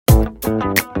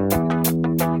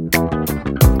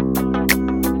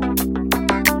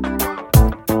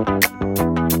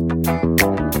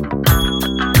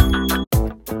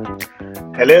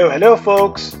Hello,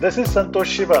 folks. This is Santosh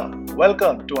Shiva.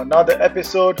 Welcome to another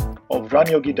episode of Run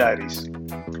Yogi Diaries.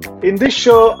 In this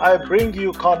show, I bring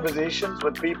you conversations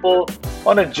with people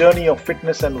on a journey of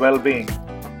fitness and well being.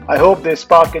 I hope they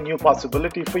spark a new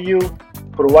possibility for you,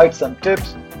 provide some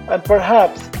tips, and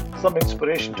perhaps some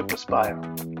inspiration to perspire.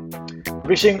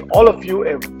 Wishing all of you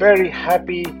a very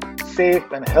happy,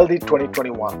 safe, and healthy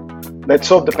 2021. Let's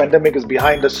hope the pandemic is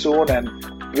behind us soon and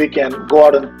we can go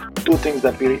out and do things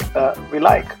that we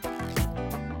like.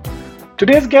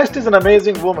 Today's guest is an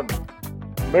amazing woman,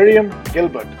 Miriam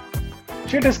Gilbert.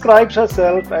 She describes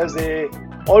herself as a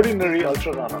ordinary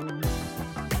ultra runner,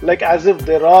 like as if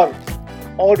there are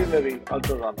ordinary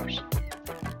ultra runners.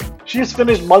 She has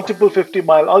finished multiple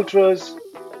 50-mile ultras,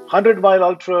 100-mile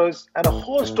ultras, and a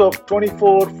host of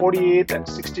 24, 48, and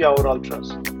 60-hour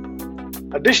ultras.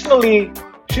 Additionally,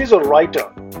 she's a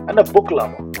writer and a book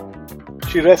lover.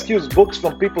 She rescues books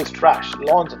from people's trash,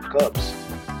 lawns, and curbs.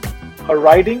 Her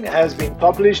writing has been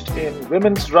published in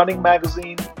Women's Running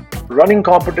Magazine, Running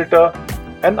Competitor,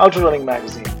 and Ultra Running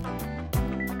Magazine.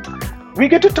 We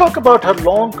get to talk about her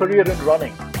long career in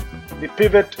running, the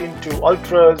pivot into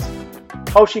ultras,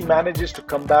 how she manages to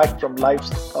come back from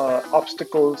life's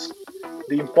obstacles,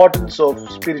 the importance of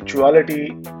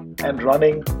spirituality and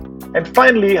running, and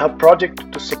finally her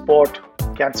project to support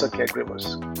cancer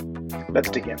caregivers. Let's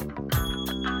dig in.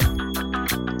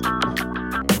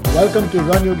 Welcome to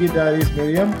Run Yogi Diaries,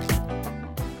 Miriam.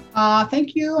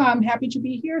 Thank you. I'm happy to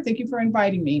be here. Thank you for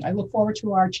inviting me. I look forward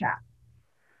to our chat.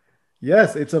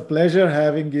 Yes, it's a pleasure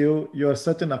having you. You're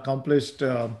such an accomplished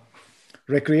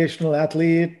recreational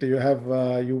athlete. You have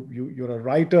you're a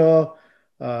writer,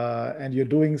 and you're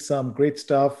doing some great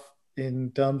stuff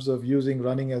in terms of using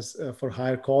running as for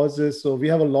higher causes. So we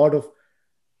have a lot of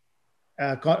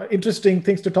interesting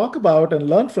things to talk about and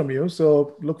learn from you.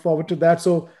 So look forward to that.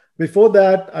 So before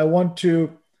that, I want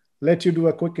to let you do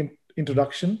a quick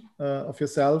introduction of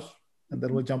yourself, and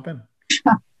then we'll jump in.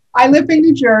 I live in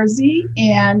New Jersey,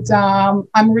 and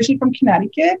I'm originally from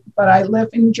Connecticut, but I live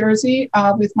in New Jersey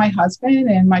with my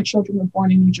husband, and my children were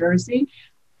born in New Jersey.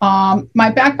 My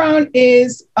background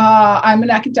is I'm an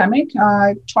academic.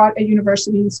 I taught at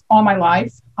universities all my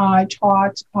life. I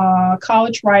taught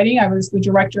college writing. I was the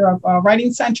director of a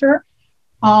writing center.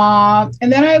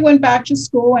 And then I went back to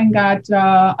school and got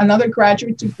another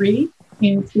graduate degree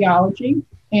in theology.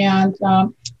 And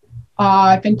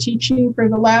I've been teaching for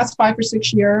the last 5 or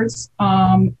 6 years,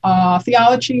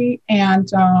 theology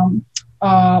and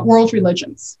world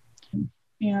religions.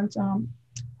 And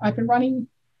I've been running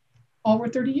over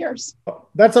 30 years.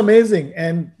 That's amazing.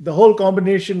 And the whole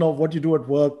combination of what you do at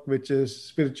work, which is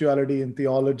spirituality and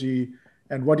theology,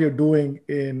 and what you're doing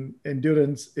in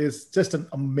endurance is just an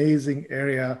amazing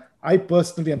area. I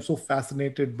personally am so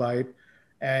fascinated by it.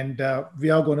 And we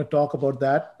are going to talk about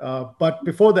that. But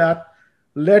before that,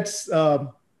 let's,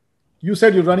 you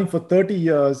said you're running for 30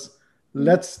 years.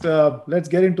 Let's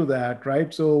get into that,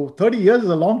 right? So 30 years is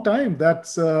a long time.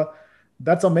 That's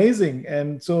amazing.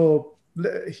 And so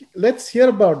let's hear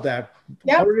about that.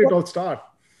 Yeah. How did it all start?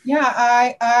 Yeah,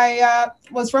 I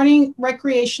was running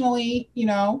recreationally,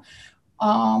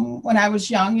 when I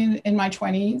was young in my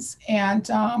 20s. And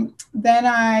then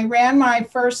I ran my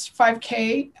first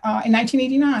 5K in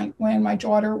 1989 when my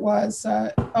daughter was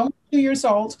almost 2 years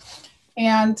old.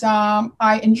 And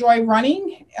I enjoy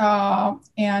running,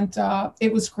 and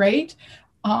it was great.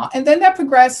 And then that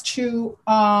progressed to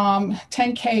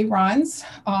 10K runs,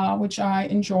 which I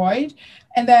enjoyed.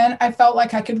 And then I felt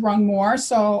like I could run more.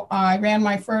 So I ran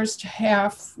my first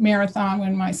half marathon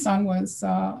when my son was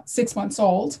 6 months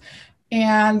old.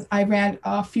 And I ran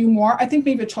a few more, I think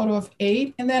maybe a total of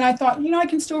 8. And then I thought, I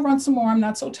can still run some more. I'm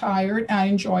not so tired. I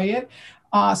enjoy it.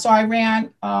 So I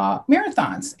ran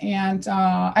marathons. And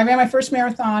I ran my first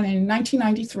marathon in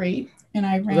 1993. And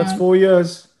I ran... That's 4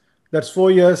 years. That's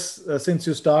 4 years since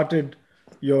you started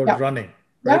your running,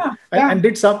 right? Yeah. And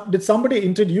did somebody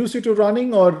introduce you to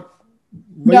running, or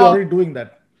were you already doing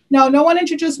that? No one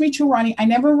introduced me to running. I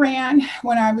never ran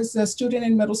when I was a student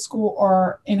in middle school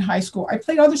or in high school. I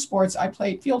played other sports. I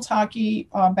played field hockey,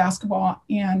 basketball,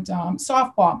 and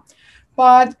softball.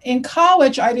 But in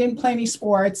college, I didn't play any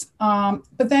sports.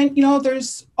 But then,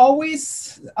 there's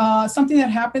always something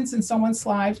that happens in someone's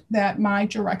life that might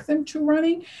direct them to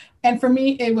running. And for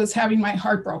me, it was having my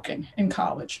heart broken in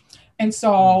college. And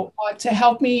so to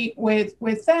help me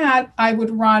with that, I would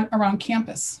run around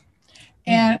campus.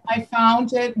 And I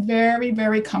found it very,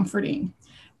 very comforting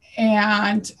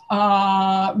and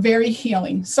very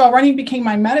healing. So running became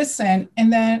my medicine.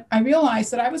 And then I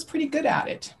realized that I was pretty good at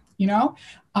it.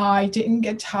 I didn't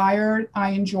get tired.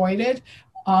 I enjoyed it.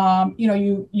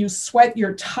 You sweat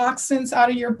your toxins out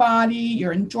of your body,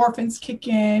 your endorphins kick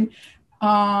in.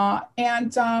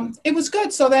 And it was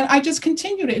good. So then I just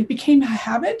continued it. It became a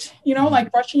habit,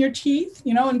 like brushing your teeth,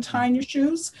 and tying your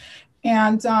shoes.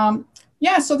 And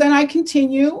so then I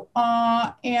continue.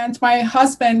 And my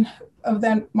husband,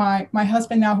 my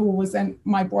husband now, who was then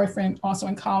my boyfriend also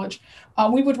in college,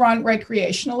 we would run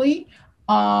recreationally.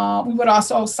 We would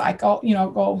also cycle,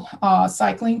 go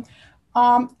cycling.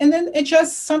 And then it's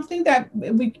just something that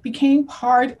we became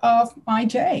part of my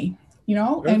day,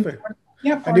 Perfect. and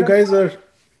yeah,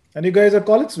 And you guys are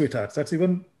college sweethearts. That's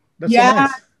so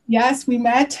nice. Yes, we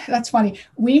met. That's funny.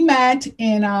 We met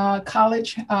in a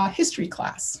college history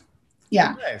class.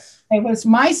 Yeah. Nice. It was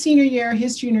my senior year,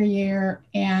 his junior year,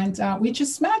 and we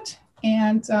just met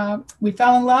and we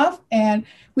fell in love, and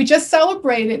we just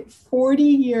celebrated 40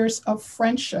 years of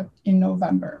friendship in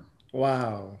November.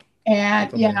 Wow.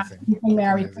 And we've been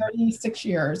married 36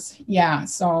 years. Yeah.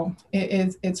 So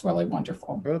it's really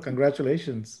wonderful. Well,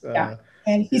 congratulations. Yeah.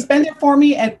 And he's been there for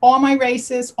me at all my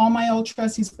races, all my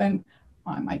ultras. He's been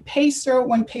on my pacer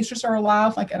when pacers are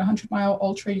allowed, like at 100-mile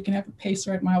ultra, you can have a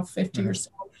pacer at mile 50 or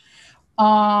so.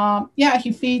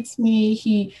 He feeds me.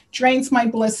 He drains my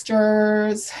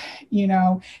blisters.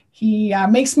 He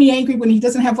makes me angry when he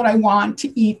doesn't have what I want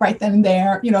to eat right then and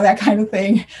there, that kind of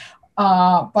thing.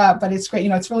 But it's great.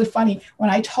 It's really funny.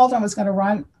 When I told him I was going to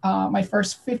run my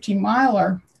first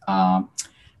 50-miler,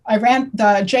 I ran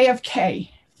the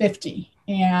JFK 50,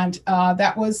 and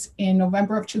that was in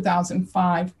November of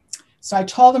 2005. So I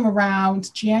told him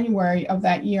around January of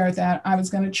that year that I was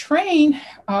going to train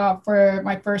for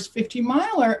my first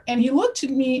 50-miler, and he looked at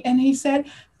me and he said,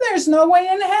 "There's no way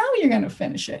in hell you're going to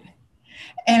finish it."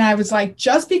 And I was like,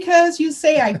 "Just because you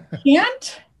say I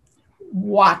can't,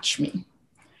 watch me."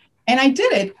 And I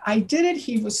did it.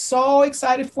 He was so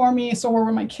excited for me. So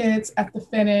were my kids at the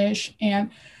finish.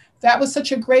 And that was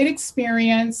such a great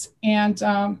experience. And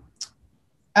I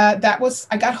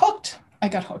got hooked.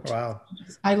 Wow.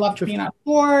 I loved being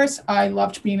outdoors. I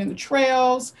loved being in the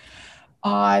trails.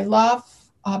 I love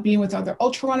being with other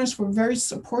ultra runners. We're very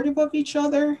supportive of each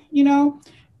other,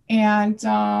 And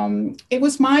it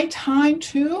was my time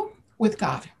too with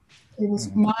God. It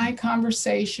was my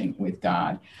conversation with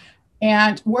God.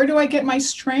 And where do I get my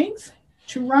strength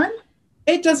to run?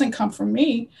 It doesn't come from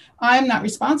me. I'm not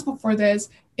responsible for this.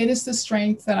 It is the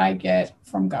strength that I get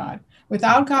from God.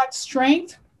 Without God's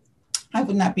strength, I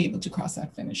would not be able to cross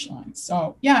that finish line.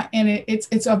 So and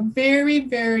it's a very,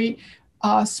 very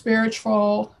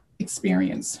spiritual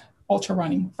experience, ultra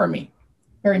running for me,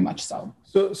 very much so.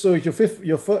 So your first,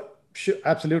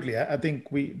 absolutely. I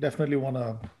think we definitely want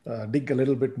to dig a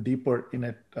little bit deeper in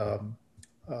it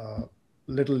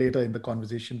little later in the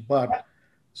conversation. But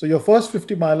so your first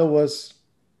 50-miler was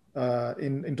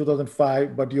in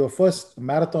 2005, but your first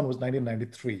marathon was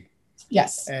 1993.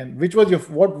 Yes. And which was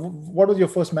what was your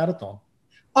first marathon?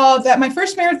 My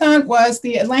first marathon was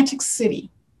the Atlantic City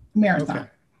Marathon. Okay.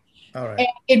 All right. And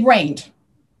it rained.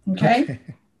 Okay.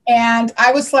 And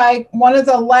I was like one of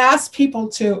the last people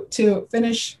to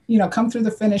finish, come through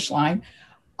the finish line.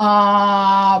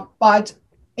 But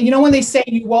when they say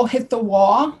you will hit the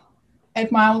wall at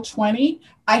mile 20,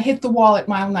 I hit the wall at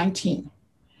mile 19.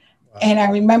 Wow. And I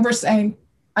remember saying,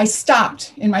 I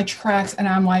stopped in my tracks and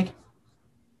I'm like,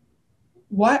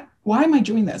 why am I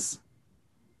doing this?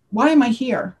 Why am I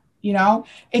here?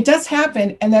 It does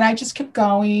happen. And then I just kept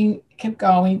going.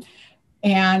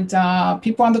 And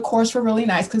people on the course were really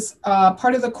nice because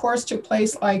part of the course took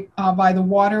place by the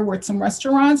water where some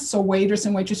restaurants. So waiters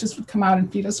and waitresses would come out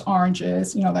and feed us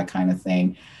oranges, that kind of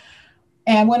thing.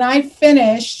 And when I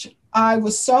finished, I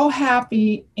was so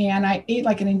happy and I ate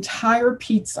like an entire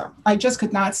pizza. I just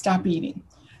could not stop eating.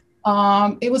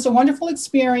 It was a wonderful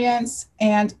experience.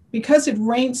 And because it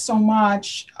rained so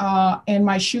much and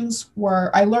my shoes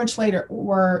I learned later,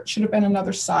 should have been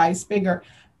another size bigger.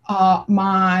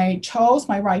 My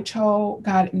right toe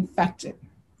got infected,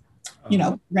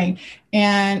 rain.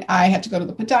 And I had to go to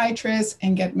the podiatrist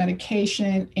and get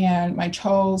medication, and my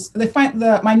toes,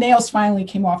 my nails finally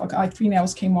came off, like 3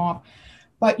 nails came off.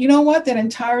 But you know what? That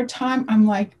entire time, I'm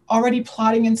like already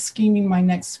plotting and scheming my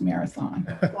next marathon.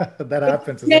 That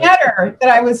happens. It didn't matter that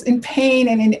I was in pain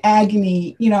and in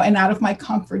agony, and out of my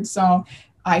comfort zone.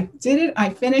 I did it. I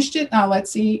finished it. Now let's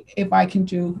see if I can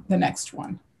do the next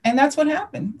one. And that's what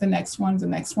happened. The next one.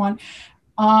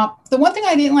 The one thing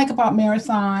I didn't like about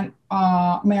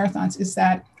marathons is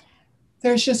that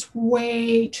there's just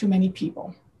way too many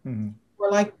people. Mm-hmm.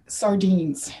 We're like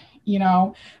sardines,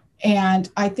 And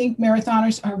I think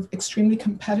marathoners are extremely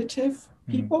competitive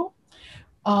people.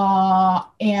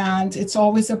 And it's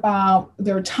always about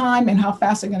their time and how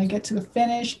fast they're going to get to the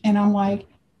finish. And I'm like,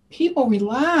 people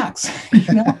relax,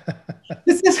 you know,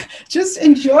 this is just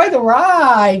enjoy the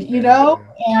ride, you know?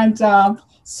 And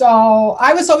so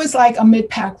I was always like a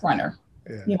mid-pack runner,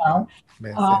 you know?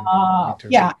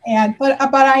 Yeah. And, but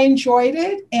I enjoyed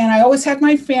it. And I always had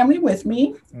my family with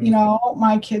me, you know,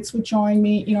 my kids would join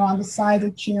me, you know, on the side to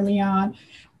cheer me on.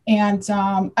 And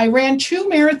I ran 2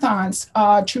 marathons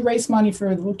to raise money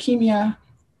for the Leukemia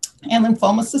and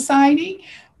Lymphoma Society.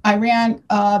 I ran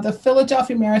the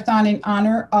Philadelphia Marathon in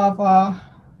honor of,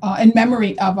 in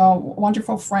memory of a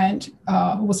wonderful friend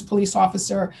who was a police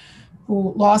officer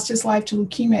who lost his life to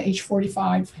leukemia at age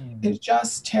 45. It's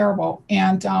just terrible.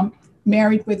 And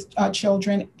married with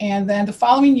children. And then the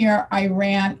following year, I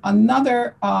ran right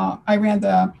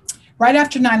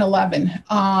after 9/11,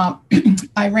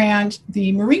 I ran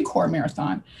the Marine Corps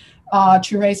Marathon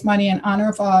to raise money in honor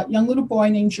of a young little boy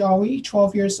named Joey,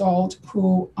 12 years old,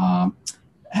 who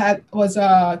was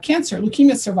a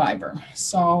leukemia survivor.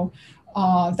 So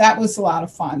that was a lot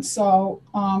of fun. So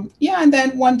yeah, and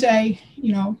then one day,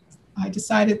 you know, I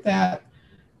decided that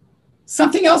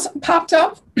something else popped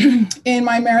up in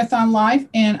my marathon life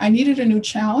and I needed a new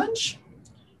challenge.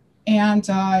 And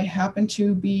I happened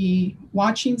to be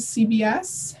watching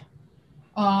CBS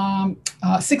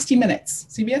 60 Minutes,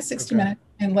 CBS 60 Minutes,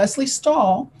 and Leslie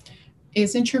Stahl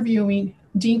is interviewing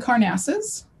Dean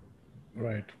Karnazes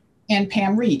and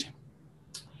Pam Reed.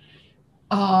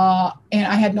 And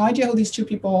I had no idea who these 2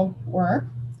 people were.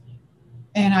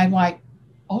 And I'm like,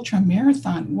 ultra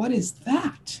marathon, what is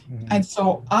that? And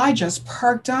so I just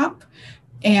perked up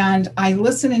and I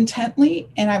listened intently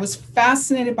and I was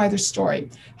fascinated by their story,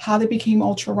 how they became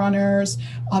ultra runners.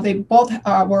 They both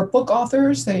were book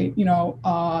authors. They, you know,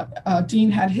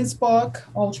 Dean had his book,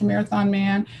 Ultra Marathon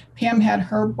Man. Pam had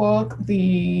her book,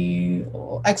 The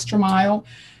Extra Mile.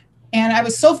 And I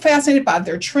was so fascinated by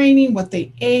their training, what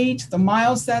they ate, the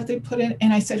miles that they put in.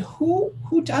 And I said, who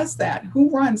does that? Who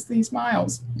runs these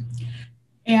miles?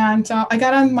 And I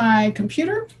got on my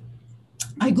computer,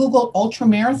 I Googled ultra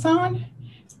marathon,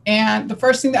 and the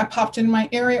first thing that popped in my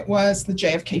area was the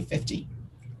JFK 50,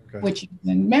 which is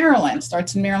in Maryland,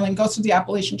 starts in Maryland, goes to the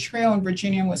Appalachian Trail in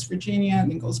Virginia and West Virginia,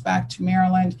 and then goes back to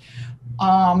Maryland.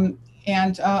 And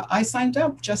I signed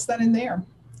up just then and there.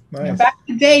 Nice. You know, back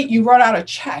in the day, you wrote out a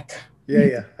check.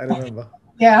 Yeah, I remember.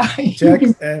 Yeah.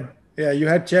 Checks, and you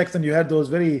had checks and you had those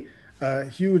very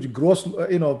huge, gross,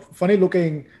 funny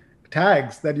looking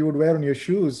tags that you would wear on your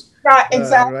shoes. Right,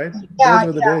 exactly. Right? Yeah, those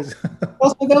were the days.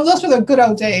 those were the good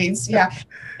old days, yeah.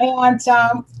 And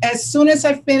as soon as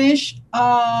I finished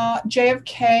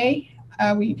JFK,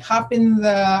 we hop in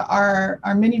our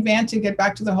minivan to get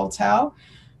back to the hotel.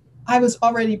 I was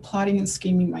already plotting and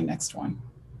scheming my next one.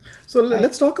 So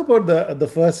let's talk about the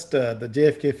first, the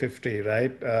JFK 50,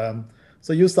 right?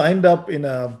 So you signed up in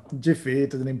a jiffy.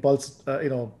 It is an impulse,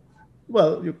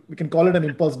 well, we can call it an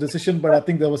impulse decision, but I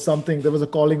think there was a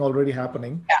calling already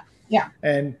happening. Yeah.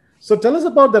 And so tell us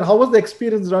about that. How was the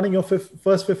experience running your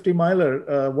first 50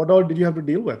 miler? What all did you have to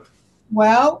deal with?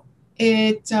 Well,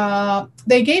 they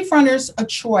gave runners a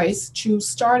choice to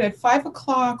start at 5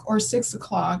 o'clock or 6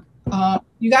 o'clock.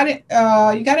 You got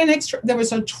an extra, there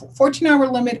was a 14-hour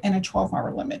limit and a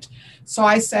 12-hour limit. So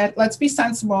I said, let's be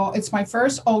sensible. It's my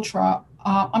first ultra.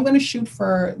 I'm going to shoot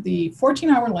for the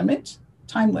 14-hour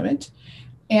time limit.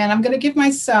 And I'm going to give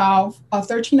myself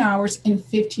 13 hours and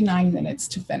 59 minutes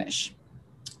to finish.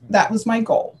 That was my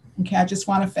goal. Okay, I just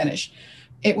want to finish.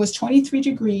 It was 23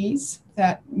 degrees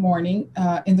that morning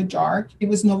in the dark. It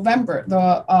was November,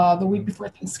 the week before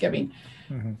Thanksgiving.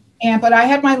 But I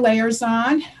had my layers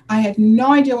on. I had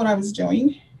no idea what I was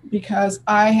doing because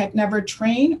I had never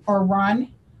trained or run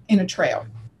in a trail.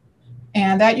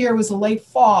 And that year was a late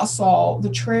fall, so the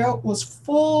trail was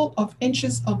full of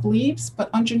inches of leaves, but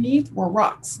underneath were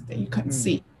rocks that you couldn't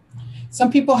see. Some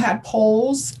people had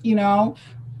poles,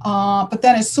 but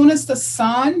then as soon as the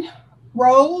sun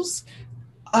rose,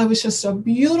 it was just a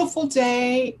beautiful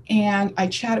day, and I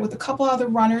chatted with a couple other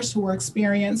runners who were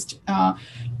experienced,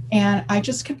 and I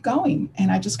just kept going,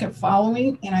 and I just kept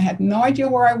following, and I had no idea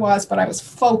where I was, but I was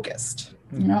focused.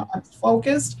 I was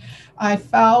focused. I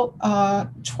fell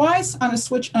twice on a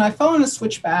switch, and I fell on a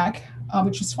switchback,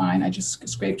 which is fine. I just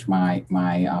scraped my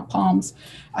palms.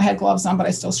 I had gloves on, but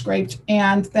I still scraped.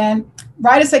 And then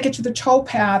right as I get to the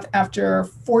towpath after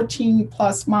 14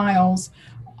 plus miles,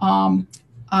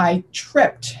 I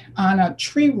tripped on a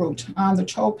tree root on the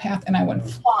towpath, and I went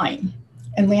flying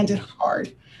and landed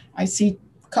hard. I see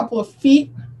a couple of feet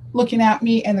looking at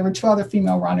me, and there were 2 other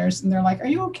female runners, and they're like, "Are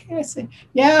you okay?" I said,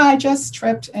 "Yeah, I just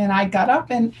tripped," and I got up,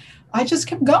 and I just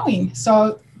kept going.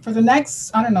 So for the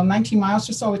next, I don't know, 19 miles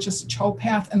or so, it's just a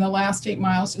towpath. And the last 8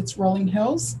 miles, it's rolling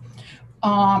hills.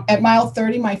 At mile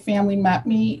 30, my family met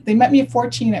me. They met me at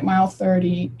 14 at mile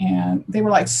 30, and they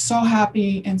were like so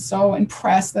happy and so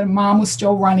impressed that mom was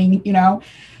still running, you know.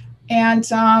 And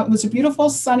it was a beautiful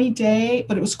sunny day,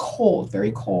 but it was cold,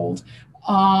 very cold.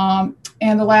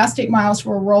 And the last 8 miles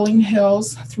were rolling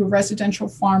hills through residential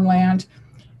farmland.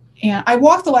 And I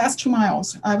walked the last 2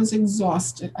 miles. I was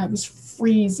exhausted. I was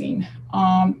freezing.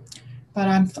 But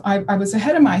I was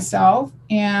ahead of myself.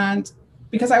 And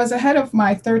because I was ahead of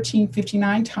my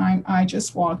 13:59 time, I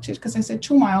just walked it because I said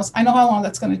 2 miles. I know how long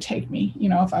that's going to take me, you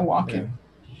know, if I walk it.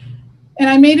 And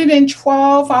I made it in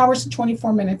 12 hours and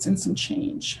 24 minutes and some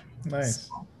change. Nice.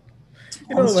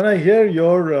 You know, when I hear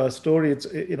your story, it's,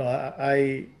 you know,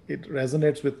 it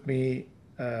resonates with me.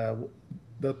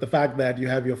 The fact that you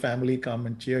have your family come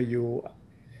and cheer you.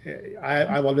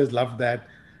 I've always loved that.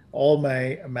 All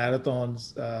my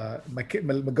marathons, my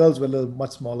girls were a little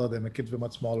much smaller than my kids were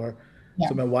much smaller. Yeah.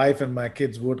 So my wife and my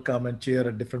kids would come and cheer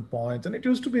at different points. And it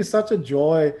used to be such a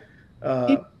joy.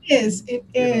 It is.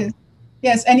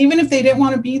 Yes. And even if they didn't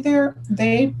want to be there,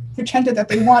 they pretended that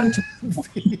they wanted to.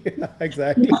 Yeah,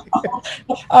 exactly.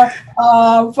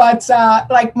 But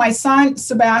like my son,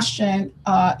 Sebastian,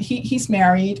 he's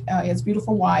married. He has a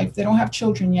beautiful wife. They don't have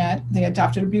children yet. They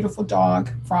adopted a beautiful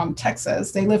dog from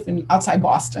Texas. They live outside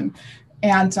Boston.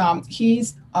 And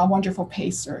he's a wonderful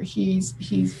pacer. He's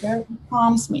very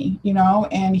calms me, you know,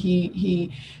 and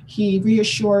he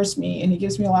reassures me and he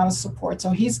gives me a lot of support.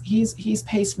 So he's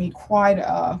paced me quite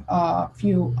a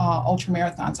few ultra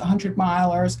marathons, 100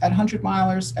 milers, at 100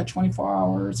 milers at 24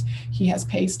 hours. He has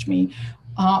paced me.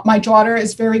 My daughter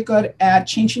is very good at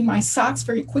changing my socks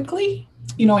very quickly,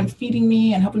 you know, and feeding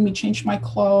me and helping me change my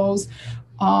clothes.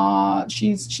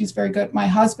 She's very good. My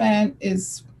husband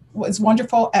was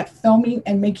wonderful at filming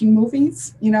and making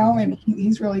movies, you know, and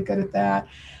he's really good at that.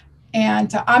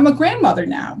 And I'm a grandmother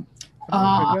now.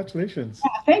 Congratulations.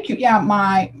 Thank you. Yeah,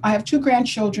 I have 2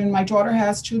 grandchildren. My daughter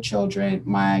has 2 children.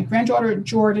 My granddaughter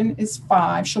Jordan is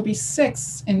 5. She'll be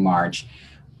 6 in March.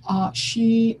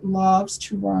 She loves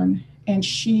to run, and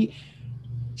she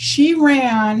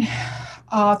ran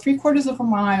 3/4 of a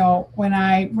mile when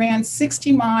I ran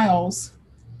 60 miles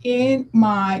in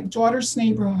my daughter's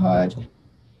neighborhood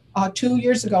 2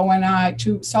 years ago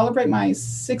to celebrate my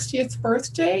 60th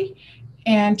birthday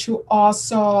and to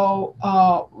also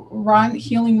run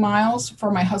healing miles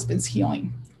for my husband's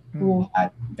healing, who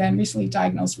had been recently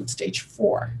diagnosed with stage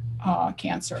 4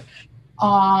 cancer.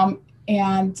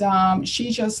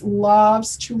 She just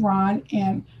loves to run.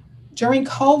 And during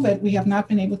COVID, we have not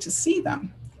been able to see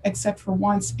them except for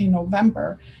once in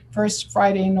November. First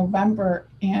Friday in November,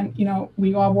 and you know,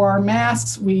 we all wore our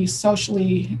masks, we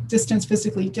socially distanced,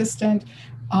 physically distant.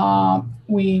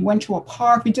 We went to a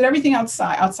park, we did everything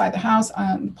outside the house,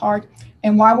 in the park.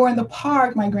 And while we're in the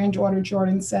park, my granddaughter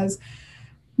Jordan says,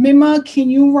 "Mima, can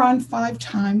you run 5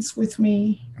 times with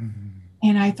me?" Mm-hmm.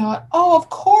 And I thought, oh, of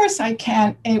course I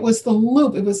can. And it was the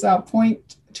loop, it was a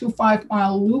 0.25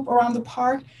 mile loop around the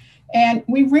park. And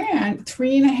we ran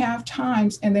 3.5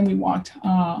 times, and then we walked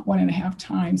 1.5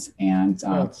 times. And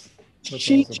that's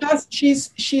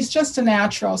she's just a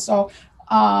natural. So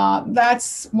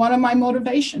that's one of my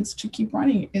motivations to keep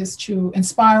running, is to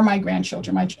inspire my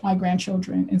grandchildren. My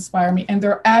grandchildren inspire me, and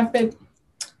they're avid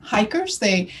hikers.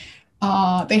 They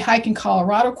hike in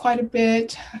Colorado quite a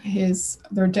bit.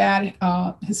 Their dad,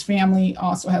 his family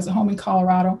also has a home in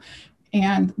Colorado.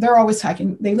 And they're always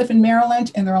hiking. They live in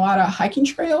Maryland, and there are a lot of hiking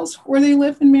trails where they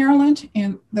live in Maryland,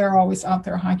 and they're always out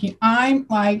there hiking.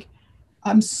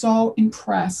 I'm so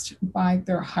impressed by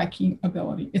their hiking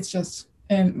ability. It's just,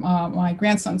 and my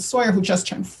grandson Sawyer, who just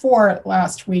turned 4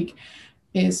 last week,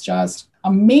 is just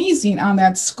amazing on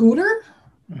that scooter.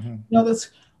 Mm-hmm. You know, that's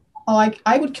like,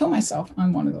 I would kill myself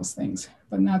on one of those things,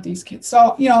 but not these kids.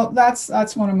 So, you know, that's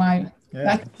one of my,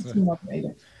 that keeps me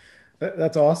motivated.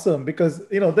 That's awesome, because,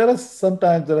 you know, there are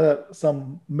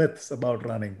some myths about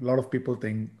running. A lot of people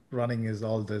think running is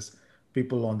all this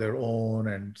people on their own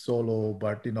and solo,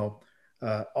 but, you know,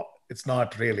 it's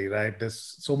not really, right? There's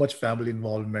so much family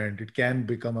involvement. It can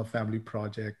become a family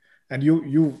project. And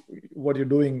what you're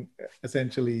doing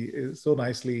essentially is so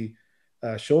nicely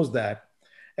shows that.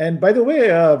 And by the way,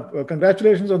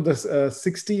 congratulations on this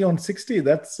 60 on 60.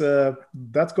 That's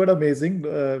quite amazing.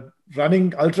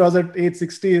 Running ultras at age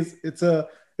 60 it's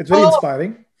very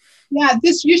inspiring. Yeah,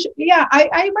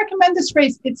 I recommend this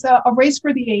race. It's a race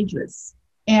for the ages,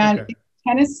 and okay.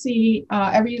 Tennessee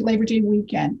every Labor Day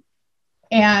weekend.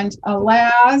 And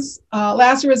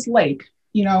Lazarus Lake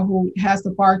who has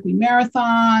the Barkley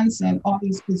marathons and all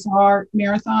these bizarre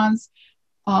marathons.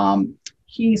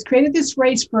 He's created this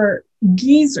race for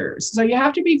geezers. So you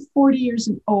have to be 40 years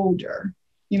and older,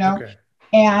 Okay.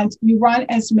 and you run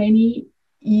as many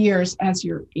years as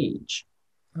your age.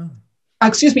 Oh.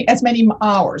 Excuse me, as many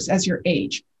hours as your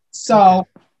age. So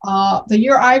the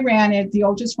year I ran it, the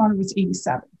oldest runner was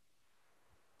 87.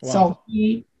 Wow. So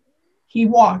he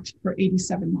walked for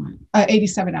 87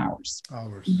 hours.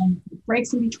 And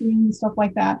breaks in between and stuff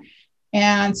like that.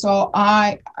 And so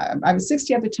I was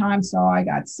 60 at the time, so I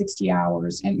got 60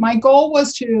 hours. And my goal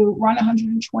was to run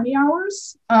 120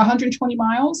 miles.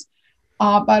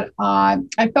 But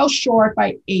I fell short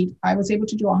by 8. I was able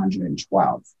to do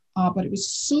 112. But it was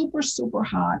super, super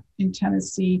hot in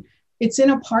Tennessee. It's in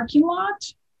a parking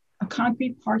lot, a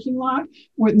concrete parking lot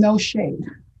with no shade.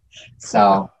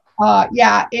 So but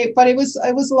it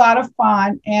was a lot of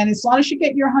fun. And as long as you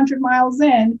get your 100 miles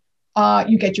in,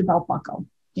 you get your belt buckle,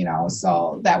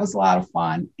 so that was a lot of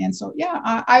fun. And so,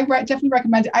 I definitely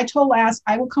recommend it. I told Laz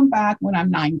I will come back when I'm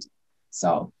 90.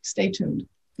 So stay tuned.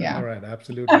 Yeah. All right.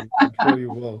 Absolutely. I'm sure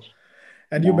you will.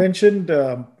 And you mentioned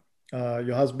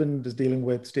your husband is dealing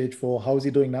with stage 4. How is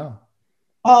he doing now?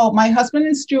 Oh, my husband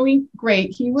is doing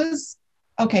great. He was,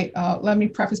 okay, let me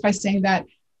preface by saying that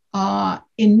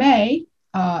in May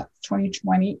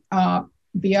 2020,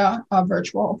 via a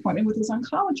virtual appointment with his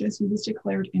oncologist, he was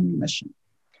declared in remission.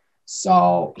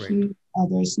 So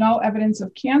there's no evidence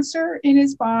of cancer in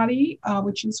his body,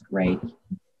 which is great.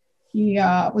 He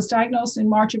was diagnosed in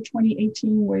March of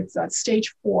 2018 with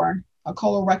stage 4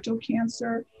 colorectal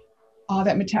cancer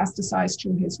that metastasized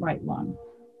to his right lung.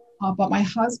 But my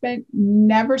husband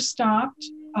never stopped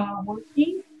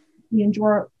working. He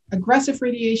endured aggressive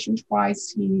radiation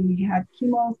twice. He had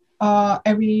chemo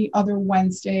every other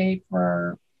Wednesday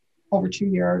for over 2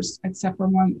 years, except for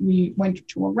when we went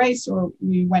to a race or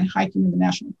we went hiking in the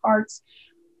national parks.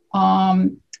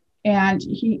 And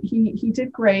he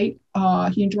did great.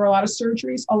 He endured a lot of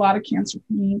surgeries, a lot of cancer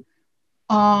pain.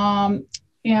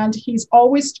 And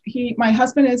my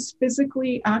husband is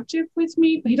physically active with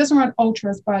me. He doesn't run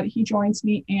ultras, but he joins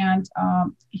me, and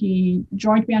he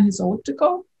joined me on his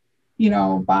elliptical,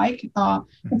 bike.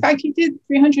 In fact, he did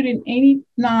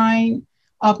 389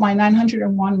 of my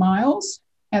 901 miles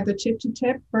at the tip to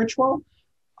tip virtual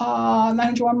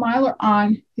 901 miler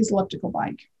on his elliptical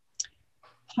bike.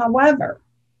 However,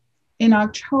 in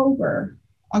October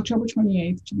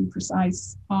 28th, to be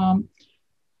precise,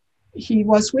 he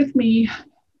was with me,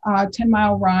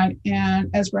 10-mile run. And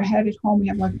as we're headed home, we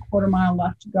have like a quarter mile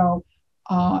left to go.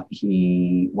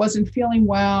 He wasn't feeling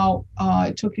well.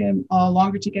 It took him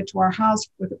longer to get to our house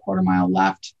with a quarter mile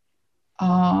left.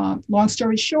 Long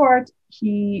story short,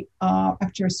 he,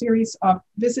 after a series of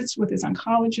visits with his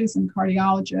oncologist and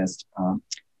cardiologist,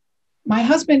 my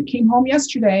husband came home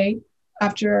yesterday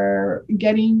after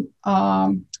getting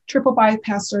triple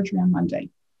bypass surgery on Monday.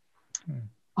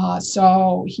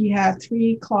 So he had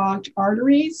 3 clogged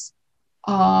arteries,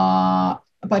 but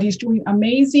he's doing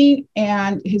amazing.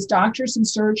 And his doctors and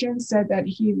surgeons said that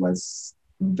he was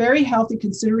very healthy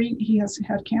considering he has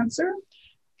had cancer.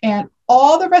 And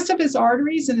all the rest of his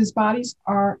arteries in his bodies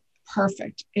are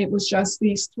perfect. It was just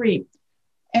these 3.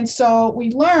 And so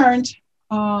we learned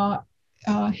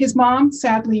his mom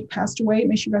sadly passed away,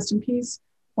 may she rest in peace,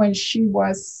 when she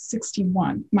was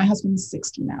 61. My husband is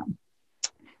 60 now.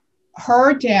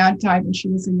 Her dad died when she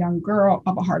was a young girl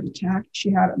of a heart attack. She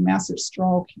had a massive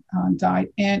stroke, died.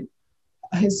 And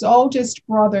his oldest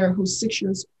brother, who's 6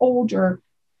 years older,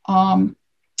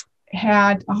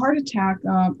 had a heart attack,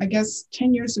 I guess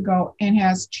 10 years ago, and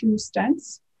has 2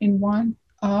 stents in one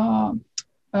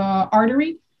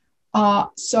artery.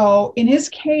 So in his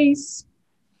case,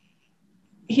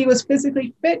 he was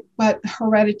physically fit, but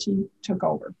heredity took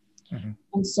over. Mm-hmm.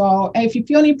 And so if you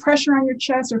feel any pressure on your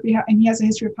chest, or if and he has a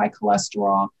history of high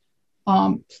cholesterol,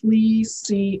 please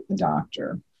see the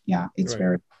doctor. Yeah, it's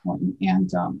very important.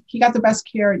 And he got the best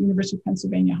care at University of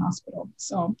Pennsylvania Hospital.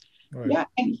 So yeah,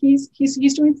 and he's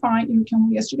doing fine. He came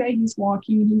home yesterday. He's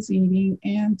walking, he's eating,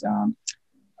 and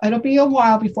it'll be a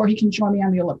while before he can join me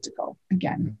on the elliptical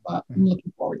again. But I'm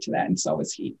looking forward to that, and so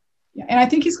is he. Yeah, and I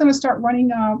think he's going to start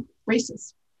running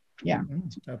races. Yeah,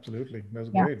 absolutely. That's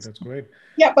great. That's great.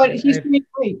 Yeah, but he's doing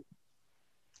great.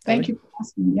 Thank you for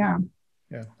asking. Yeah,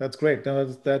 that's great. No,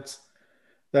 that's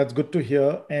good to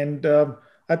hear. And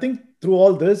I think through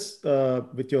all this,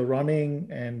 with your running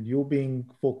and you being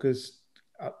focused,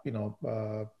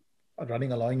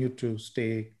 running allowing you to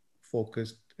stay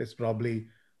focused is probably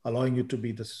allowing you to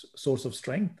be the source of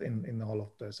strength in all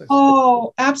of this.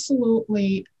 Oh,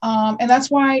 absolutely. And that's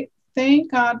why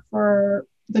thank God for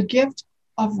the gift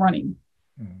of running.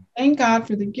 Thank God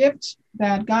for the gift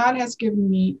that God has given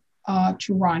me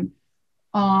to run,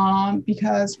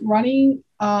 because running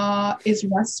is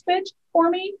respite for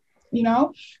me. You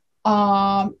know,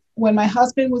 when my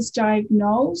husband was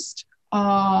diagnosed,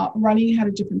 running had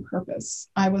a different purpose.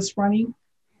 I was running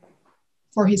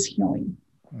for his healing.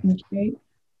 Okay.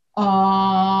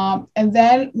 And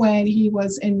then when he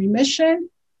was in remission,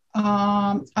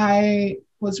 I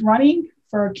was running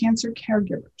for cancer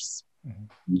caregivers.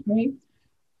 Okay.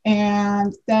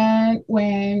 And then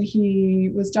when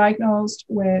he was diagnosed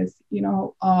with,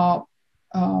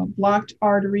 blocked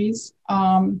arteries,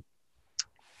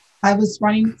 I was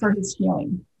running for his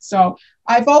healing. So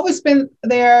I've always been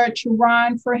there to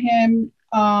run for him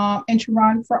and to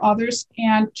run for others.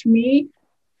 And to me,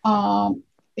 I'm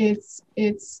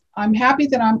happy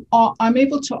that I'm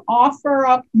able to offer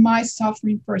up my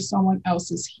suffering for someone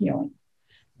else's healing.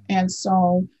 And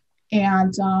so, I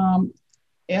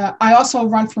also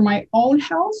run for my own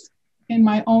health and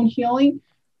my own healing.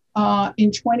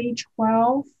 In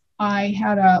 2012, I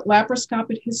had a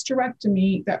laparoscopic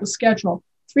hysterectomy that was scheduled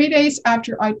 3 days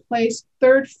after I placed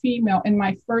third female in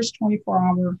my first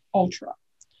 24-hour ultra.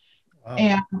 Wow.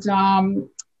 And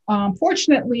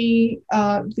fortunately,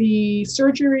 the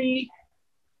surgery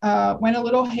went a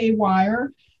little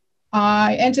haywire.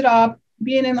 I ended up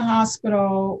being in the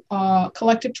hospital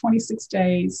collective 26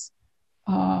 days.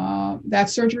 That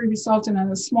surgery resulted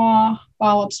in a small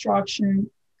bowel obstruction.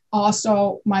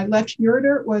 Also, my left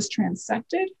ureter was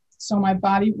transected, so my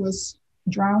body was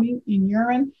drowning in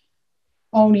urine.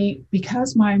 Only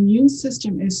because my immune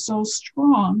system is so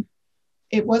strong,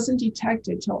 it wasn't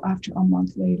detected till after a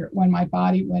month later when my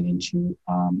body went into,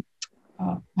 I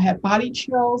had body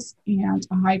chills and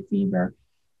a high fever,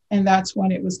 and that's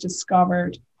when it was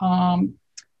discovered.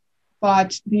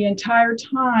 But the entire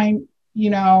time,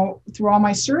 through all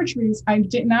my surgeries, I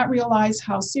did not realize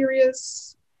how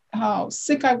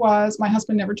sick I was. My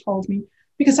husband never told me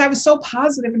because I was so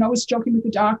positive and always joking with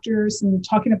the doctors and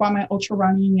talking about my ultra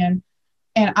running. And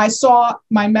I saw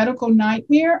my medical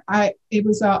nightmare. It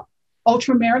was a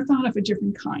ultra marathon of a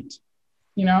different kind,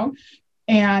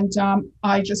 and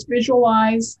I just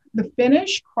visualized the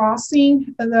finish,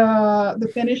 crossing the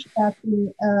finish at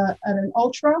an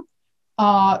ultra.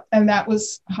 And that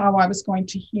was how I was going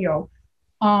to heal.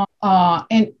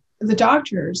 And the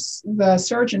doctors, the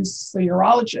surgeons, the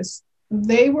urologists,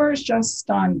 they were just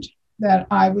stunned that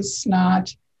I was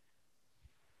not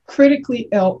critically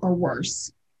ill or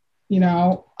worse. They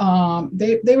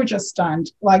were just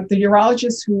stunned. Like the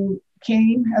urologist who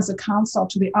came as a consult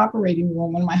to the operating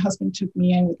room when my husband took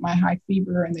me in with my high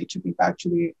fever and they took me back to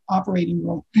the operating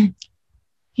room.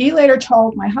 He later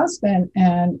told my husband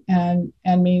and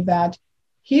me that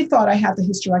he thought I had the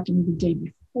hysterectomy the day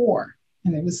before,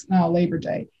 and it was now Labor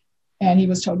Day. And he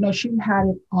was told, no, she had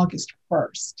it August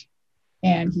 1st.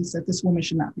 And he said, this woman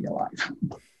should not be alive.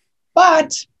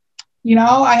 But,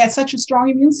 I had such a strong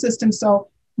immune system. So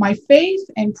my faith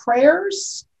and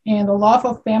prayers and the love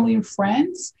of family and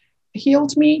friends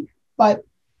healed me. But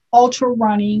ultra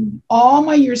running, all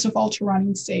my years of ultra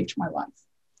running saved my life.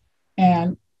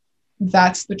 And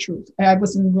that's the truth. I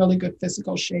was in really good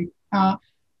physical shape. And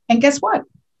guess what?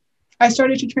 I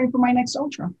started to train for my next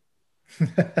ultra.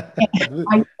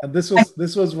 And this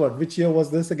was what? Which year was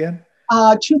this again?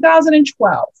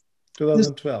 2012.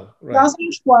 2012. Right.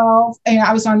 2012, and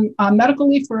I was on medical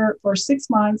leave for 6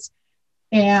 months,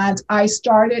 and I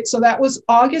started. So that was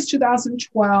August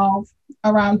 2012.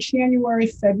 Around January,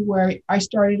 February, I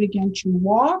started again to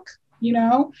walk.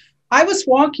 I was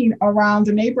walking around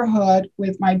the neighborhood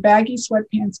with my baggy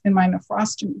sweatpants and my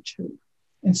nephrostomy tube,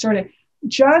 and started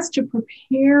just to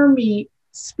prepare me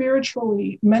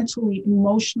spiritually, mentally,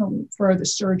 emotionally for the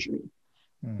surgery,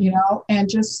 and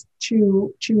just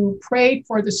to pray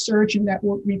for the surgeon that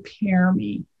would repair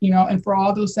me, and for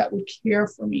all those that would care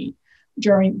for me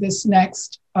during this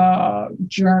next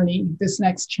journey, this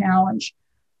next challenge.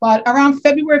 But around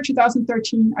February of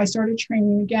 2013, I started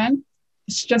training again.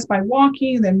 It's just by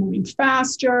walking, then moving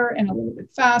faster and a little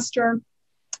bit faster.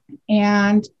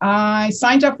 And I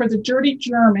signed up for the Dirty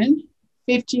German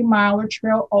 50-miler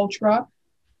trail ultra,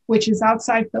 which is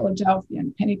outside Philadelphia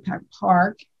in Pennypack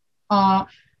Park.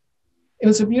 It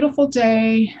was a beautiful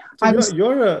day. So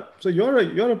you're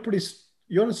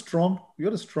a strong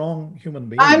human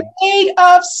being. I'm made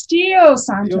of steel,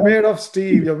 Santo. You're made of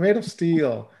steel. You're made of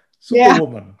steel.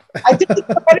 Superwoman. Yeah. I think it's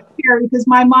hereditary because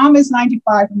my mom is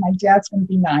 95 and my dad's going to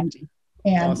be 90.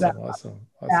 And awesome.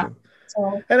 Yeah,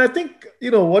 so. And I think,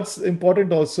 what's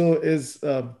important also is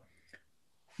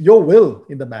your will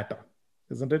in the matter,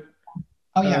 isn't it?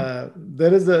 Oh, yeah.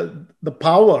 There is the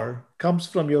power comes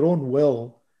from your own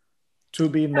will to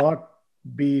be not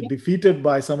be Yeah. defeated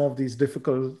by some of these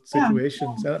difficult Yeah.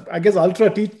 situations. I guess ultra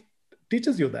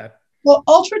teaches you that. Well,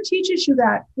 ultra teaches you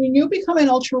that when you become an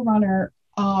ultra runner,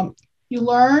 you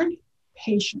learn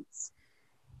patience.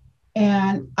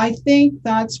 And I think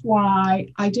that's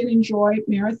why I did enjoy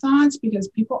marathons, because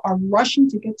people are rushing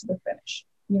to get to the finish.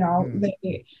 You know,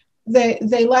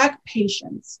 they lack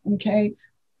patience. Okay.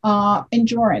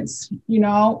 Endurance, you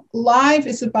know, life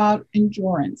is about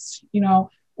endurance. You know,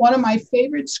 one of my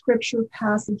favorite scripture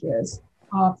passages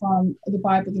from the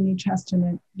Bible, the New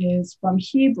Testament, is from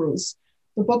Hebrews,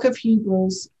 the book of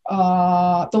Hebrews,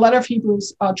 the letter of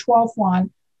Hebrews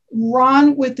 12:1.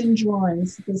 Run with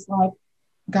endurance, because like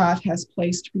God has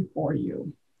placed before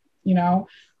you, you know.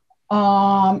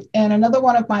 And another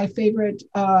one of my favorite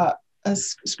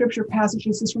scripture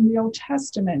passages is from the Old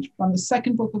Testament, from the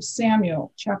second book of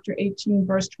Samuel, chapter 18,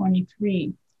 verse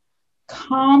 23.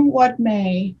 Come what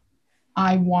may,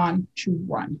 I want to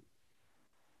run.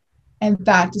 And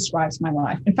that describes my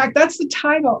life. In fact, that's the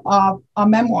title of a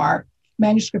memoir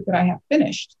manuscript that I have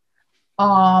finished.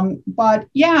 But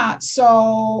yeah,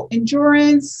 so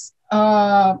endurance,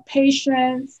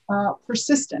 patience,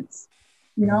 persistence,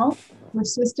 you know,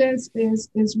 persistence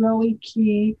is really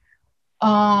key.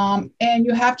 And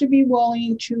you have to be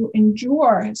willing to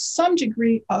endure some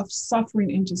degree of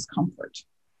suffering and discomfort.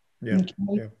 Yeah.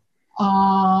 Okay?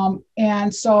 Yeah.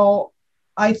 And so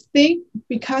I think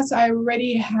because I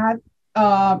already had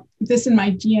this in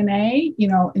my DNA, you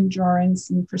know, endurance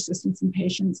and persistence and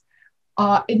patience,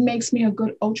 it makes me a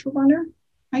good ultra runner,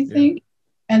 I think. Yeah.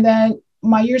 And then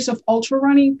my years of ultra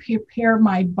running prepare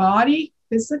my body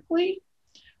physically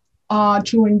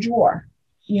to endure,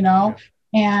 you know,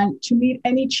 and to meet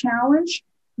any challenge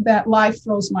that life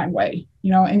throws my way,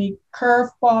 you know, any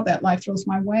curveball that life throws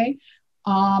my way.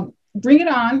 Bring it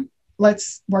on.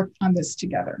 Let's work on this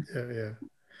together. Yeah.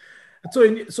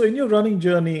 So in your running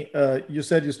journey, you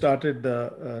said you started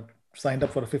signed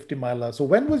up for a 50 miler. So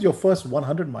when was your first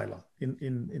 100 miler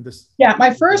in this? Yeah,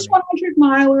 my first 100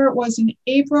 miler was in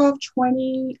April of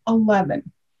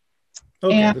 2011.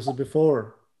 Okay, and this is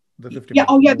before the 50 yeah,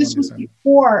 miler. oh yeah, this was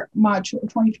before March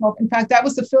 2012. In fact, that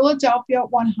was the Philadelphia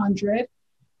 100.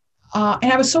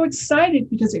 And I was so excited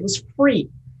because it was free.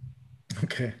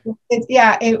 Okay.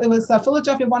 It was the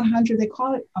Philadelphia 100. They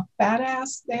call it a fat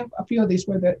ass. They have a few of these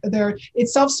where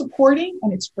it's self-supporting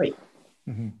and it's free.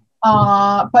 Mm-hmm.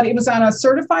 But it was on a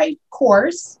certified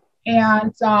course,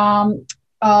 and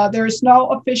there's no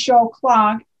official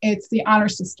clock. It's the honor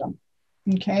system.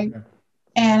 Okay.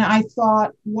 And I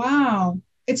thought, wow,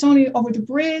 it's only over the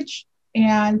bridge.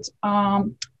 And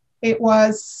it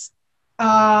was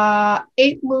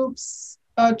 8 loops,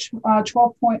 12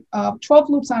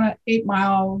 loops on an 8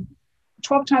 mile,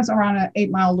 12 times around an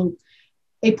 8 mile loop,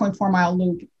 8.4 mile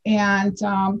loop. And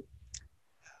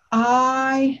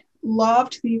I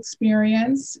loved the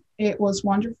experience. It was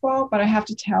wonderful, but I have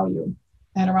to tell you,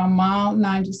 at around mile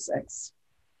 96,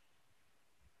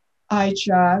 I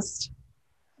just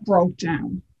broke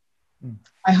down.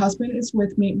 My husband is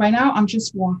with me. By now, I'm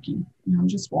just walking.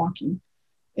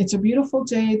 It's a beautiful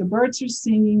day. The birds are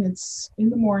singing. It's in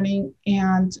the morning.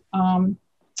 And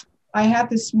I had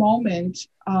this moment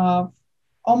of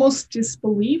almost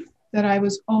disbelief that I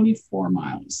was only 4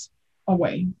 miles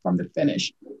away from the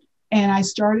finish. And I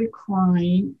started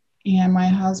crying. And my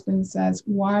husband says,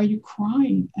 "Why are you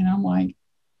crying?" And I'm like,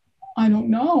 "I don't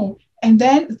know." And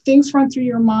then things run through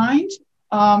your mind.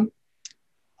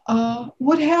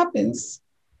 What happens?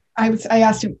 I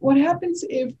asked him, what happens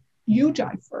if you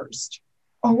die first?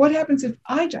 Or what happens if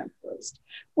I die first?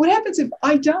 What happens if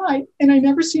I die and I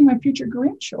never see my future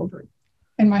grandchildren?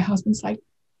 And my husband's like,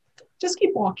 just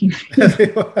keep walking.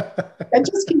 And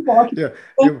just keep walking. Yeah.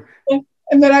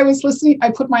 And then I was listening. I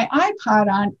put my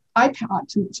iPod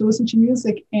to listen to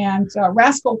music, and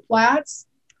Rascal Flatts,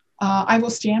 I Will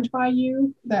Stand By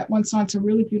You. That one song, it's a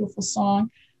really beautiful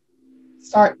song.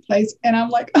 Start plays, and I'm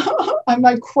like, I'm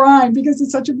like crying because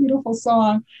it's such a beautiful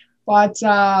song. But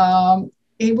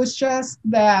it was just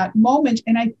that moment,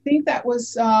 and I think that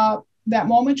was that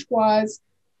moment was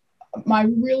my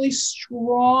really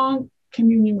strong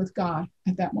communion with God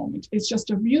at that moment. It's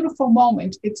just a beautiful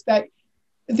moment. It's that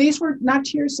these were not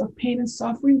tears of pain and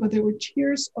suffering, but they were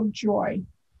tears of joy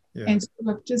and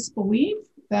sort of disbelief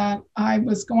that I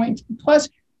was going to. Plus,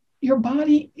 your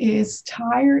body is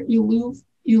tired. You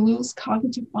lose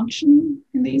cognitive functioning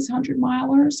in these 100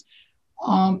 milers.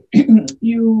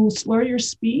 You slur your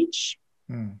speech.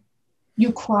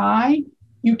 You cry.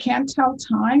 You can't tell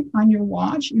time on your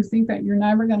watch. You think that you're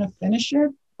never going to finish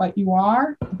it, but you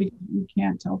are, because you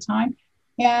can't tell time.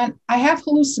 And I have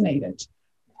hallucinated.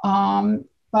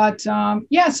 But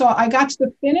yeah, so I got to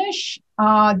the finish,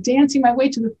 dancing my way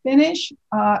to the finish.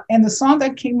 And the song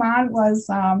that came on was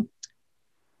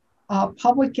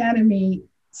Public Enemy,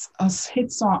 a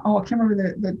hit song. Oh, I can't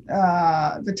remember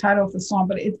the title of the song,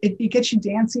 but it gets you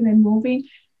dancing and moving.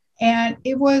 And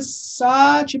it was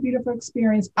such a beautiful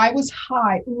experience. I was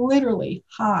high, literally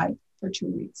high for 2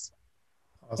 weeks.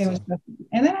 Awesome. It was just,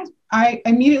 and then I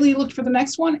immediately looked for the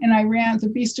next one, and I ran the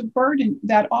Beast of Burden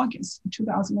that August,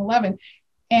 2011.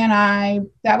 And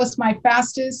that was my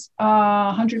fastest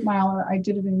 100 miler. I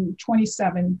did it in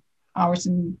 27 hours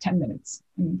and 10 minutes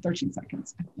and 13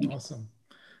 seconds, I think. Awesome.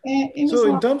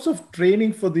 So in terms of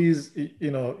training for these,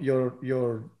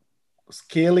 you're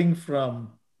scaling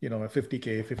from, a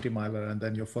 50K, 50 miler, and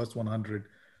then your first 100,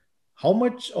 how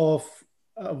much of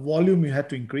volume you had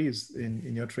to increase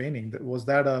in your training? Was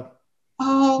that a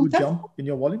huge jump in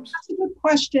your volumes? That's a good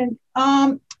question.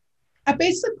 I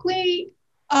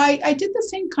did the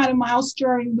same kind of miles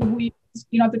during the week.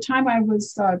 At the time I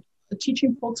was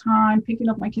teaching full time, picking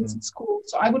up my kids at school.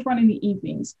 So I would run in the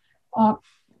evenings.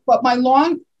 But my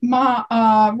long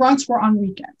runs were on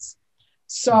weekends.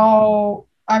 So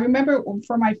I remember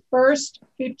for my first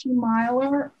 50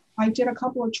 miler, I did a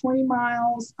couple of 20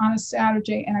 miles on a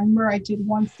Saturday. And I remember I did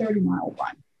one 30-mile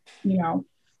run,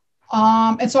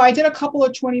 and so I did a couple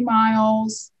of 20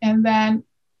 miles. And then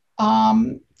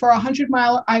for a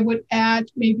 100-mile, I would add,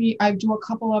 maybe I'd do a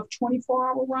couple of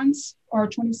 24-hour runs or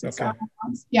 26-hour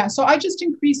runs. Yeah, so I just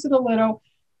increased it a little.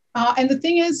 And the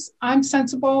thing is, I'm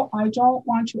sensible. I don't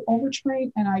want to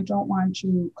overtrain, and I don't want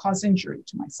to cause injury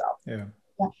to myself. Yeah.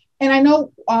 And I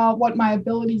know what my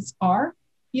abilities are,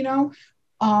 and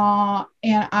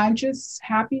I'm just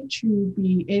happy to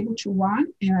be able to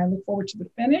run, and I look forward to the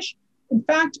finish. In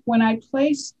fact, when I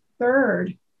placed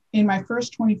third in my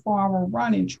first 24-hour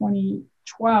run in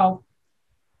 2012,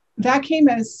 that came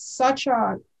as such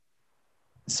a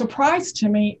surprise to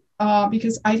me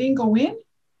because I didn't go in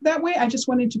that way. I just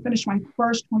went in to finish my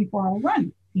first 24-hour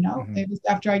run. It was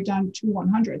after I'd done 2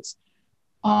 100s.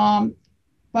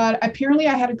 But apparently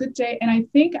I had a good day, and I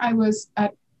think I was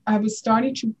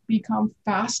starting to become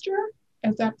faster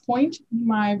at that point in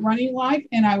my running life,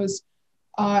 and I was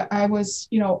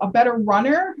a better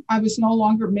runner. I was no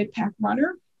longer a mid-pack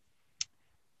runner.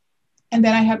 And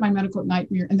then I had my medical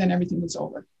nightmare, and then everything was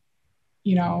over,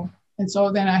 And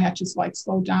so then I had to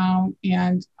slow down,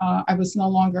 and I was no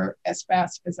longer as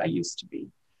fast as I used to be.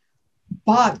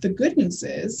 But the good news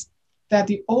is that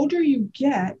the older you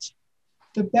get,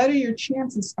 the better your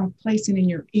chances of placing in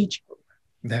your age group.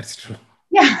 That's true.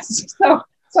 Yes.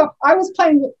 So I was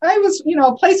placing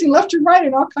left and right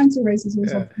in all kinds of races. It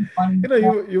was fun.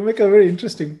 You make a very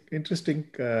interesting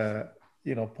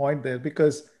point there,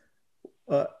 because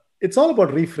it's all about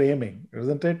reframing,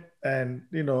 isn't it? And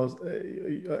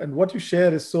and what you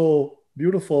share is so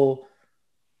beautiful.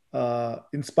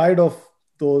 In spite of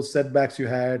those setbacks you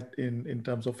had in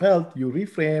terms of health, you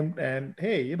reframed, and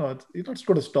hey, it's not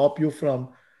going to stop you from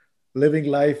living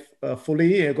life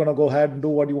fully. You're going to go ahead and do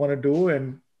what you want to do,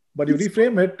 but you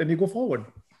reframe it and you go forward.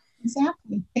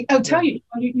 Exactly. I'll tell you,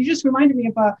 you just reminded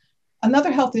me of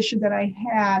another health issue that I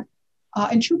had.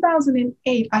 In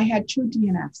 2008, I had 2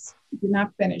 DNFs. Did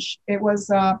not finish. It was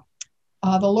the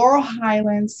Laurel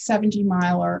Highlands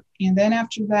 70-miler. And then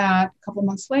after that, a couple of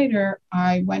months later,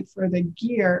 I went for the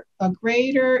GEAR, a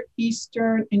Greater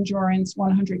Eastern Endurance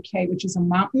 100K, which is a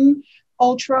mountain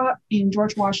ultra in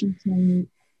George Washington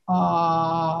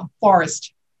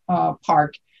Forest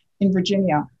Park in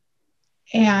Virginia.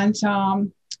 And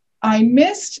I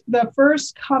missed the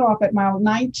first cutoff at mile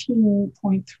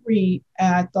 19.3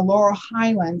 at the Laurel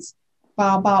Highlands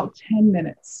by about 10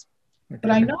 minutes. Okay.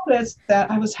 But I noticed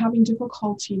that I was having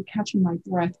difficulty catching my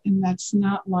breath, and that's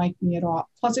not like me at all.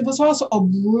 Plus, it was also a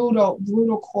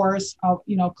brutal course of,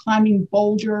 climbing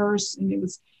boulders, and it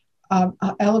was,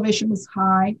 elevation was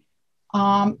high.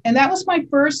 And that was my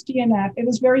first DNF. It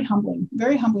was very humbling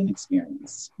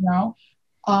experience, but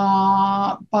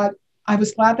I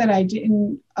was glad that I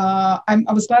didn't,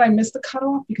 I was glad I missed the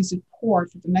cutoff, because it poured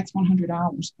for the next 100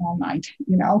 hours all night,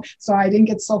 so I didn't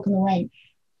get soaked in the rain.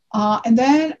 And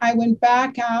then I went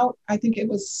back out. I think it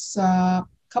was a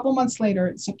couple months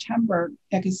later, September,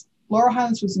 because Laurel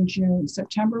Highlands was in June.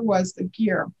 September was the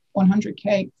GEAR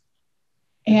 100K.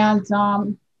 And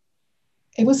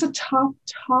it was a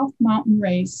tough mountain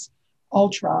race,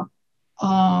 ultra.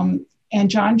 And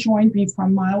John joined me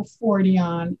from mile 40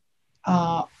 on.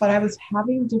 But I was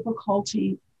having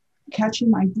difficulty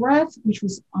catching my breath, which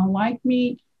was unlike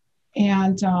me.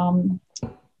 And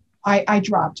I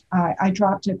dropped. I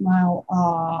dropped at mile,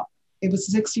 it was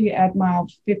 60 at mile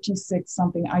 56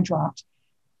 something. I dropped.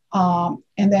 And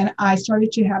then I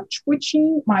started to have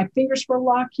twitching. My fingers were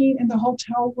locking in the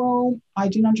hotel room. I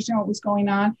didn't understand what was going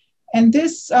on. And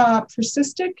this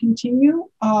continued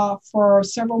for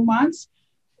several months.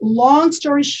 Long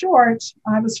story short,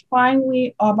 I was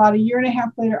finally, about a year and a half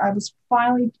later, I was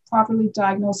finally properly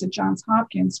diagnosed at Johns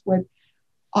Hopkins with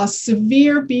a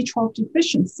severe B12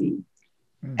 deficiency,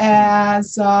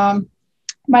 as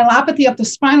myelopathy of the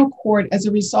spinal cord as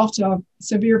a result of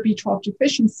severe B12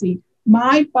 deficiency.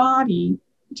 My body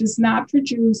does not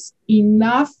produce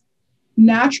enough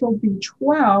natural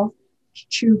B12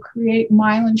 to create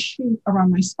myelin sheath around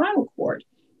my spinal cord.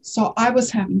 So I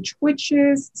was having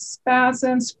twitches,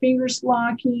 spasms, fingers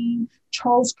locking,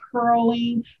 toes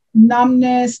curling,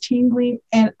 numbness, tingling,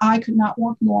 and I could not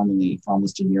walk normally for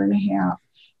almost a year and a half.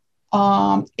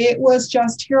 It was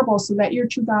just terrible. So that year,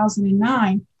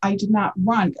 2009, I did not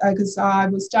run because I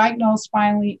was diagnosed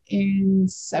finally in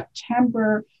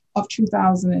September of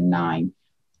 2009.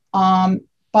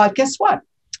 But guess what?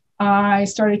 I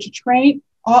started to train.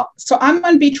 So I'm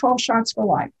on B12 shots for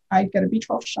life. I get a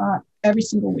B12 shot every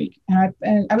single week.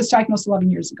 And I was diagnosed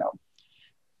 11 years ago.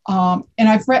 And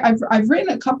I've written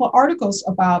a couple of articles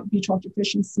about B12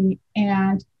 deficiency,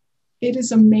 and it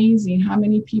is amazing how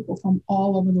many people from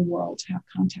all over the world have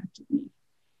contacted me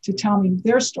to tell me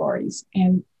their stories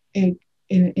and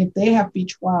if they have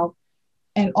B12.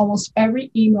 And almost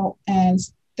every email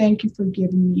ends, "Thank you for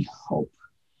giving me hope."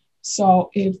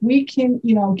 So if we can,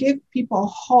 give people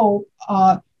hope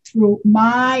through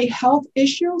my health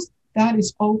issues, that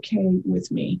is okay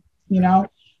with me,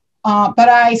 But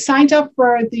I signed up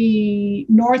for the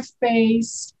North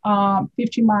Face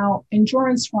 50-mile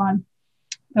endurance run,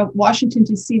 the Washington,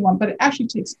 D.C. one, but it actually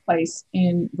takes place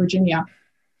in Virginia.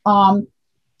 And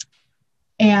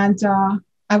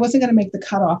I wasn't going to make the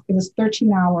cutoff. It was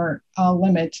 13-hour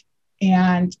limit.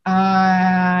 And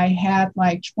I had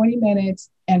like 20 minutes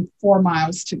and 4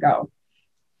 miles to go.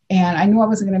 And I knew I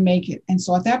wasn't going to make it. And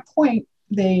so at that point,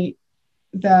 the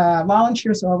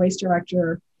volunteers or race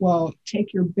director will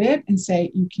take your bib and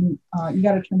say, you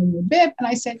got to turn in your bib. And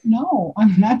I said, no,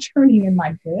 I'm not turning in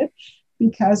my bib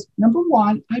because number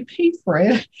one, I paid for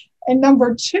it. And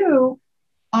number two,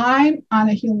 I'm on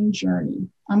a healing journey.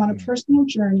 I'm on a personal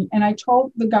journey. And I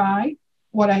told the guy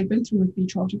what I had been through with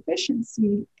B12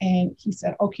 deficiency. And he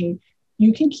said, okay,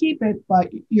 you can keep it, but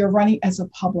you're running as a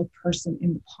public person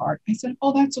in the park. I said,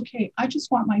 oh, that's okay. I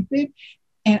just want my bib.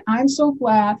 And I'm so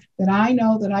glad that I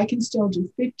know that I can still do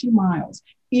 50 miles,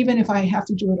 even if I have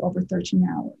to do it over 13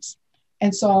 hours.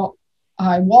 And so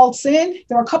I waltz in.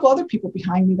 There were a couple other people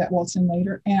behind me that waltzed in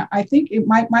later. And I think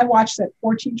my watch said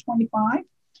 14:25.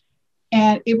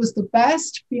 And it was the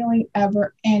best feeling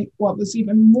ever. And what was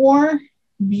even more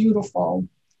beautiful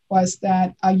was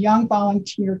that a young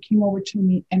volunteer came over to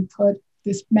me and put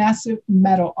this massive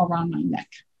medal around my neck.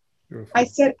 Beautiful. I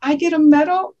said, I get a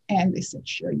medal? And they said,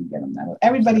 sure, you get a medal.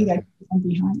 Everybody that was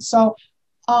behind. So,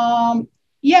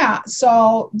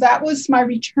 so that was my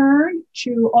return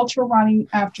to ultra running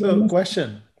after. So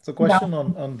question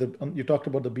on you talked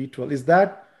about the B12. Is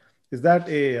that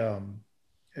a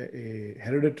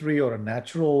hereditary or a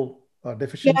natural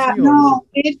deficiency? Yeah, no,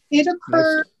 it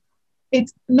occurred.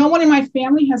 No one in my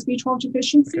family has B12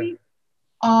 deficiency. Okay.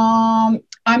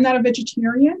 I'm not a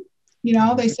vegetarian.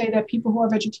 They say that people who are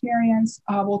vegetarians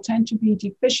will tend to be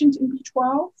deficient in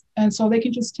B12. And so they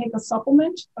can just take a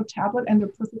supplement, a tablet, and they're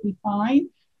perfectly fine.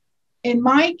 In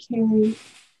my case,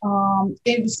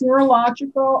 it was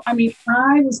neurological. I mean,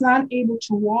 I was not able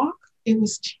to walk. It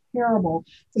was terrible.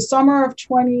 The summer of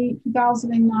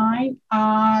 2009,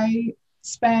 I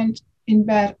spent in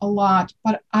bed a lot,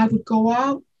 but I would go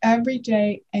out every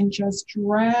day and just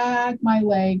drag my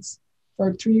legs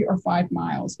for 3 or 5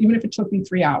 miles, even if it took me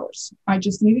 3 hours. I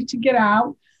just needed to get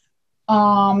out.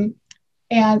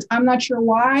 And I'm not sure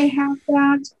why I have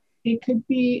that. It could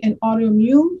be an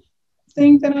autoimmune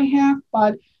thing that I have,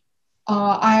 but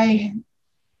I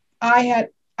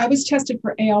was tested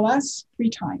for ALS 3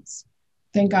 times.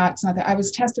 Thank God it's not that. I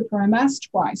was tested for MS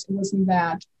twice. It wasn't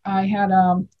that. I had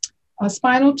a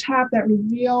spinal tap that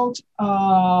revealed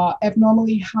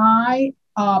abnormally high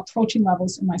protein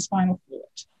levels in my spinal fluid.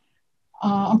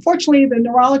 Unfortunately, the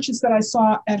neurologist that I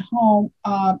saw at home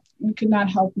could not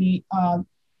help me.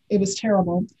 It was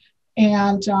terrible.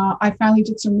 And I finally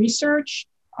did some research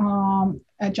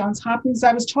at Johns Hopkins.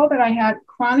 I was told that I had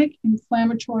chronic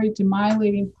inflammatory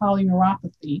demyelinating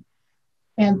polyneuropathy.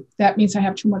 And that means I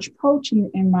have too much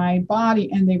protein in my body,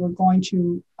 and they were going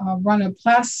to run a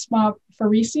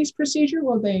plasmapheresis procedure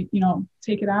where they,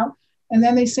 take it out. And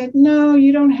then they said, no,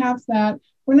 you don't have that.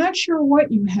 We're not sure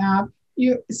what you have.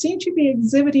 You seem to be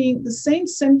exhibiting the same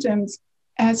symptoms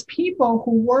as people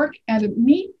who work at a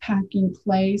meat packing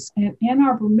place in Ann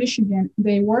Arbor, Michigan.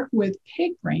 They work with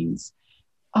pig brains,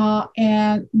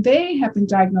 and they have been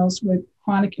diagnosed with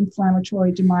chronic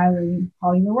inflammatory demyelinating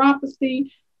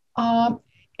polyneuropathy.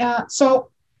 So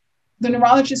the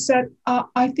neurologist said,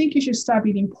 I think you should stop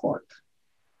eating pork.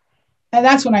 And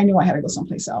that's when I knew I had to go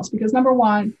someplace else, because number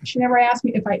one, she never asked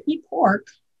me if I eat pork,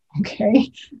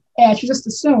 okay? And she just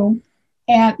assumed.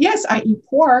 And yes, I eat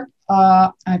pork.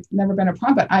 I've never been a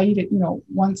problem, but I eat it,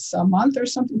 once a month or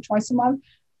something, twice a month.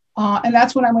 And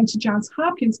that's when I went to Johns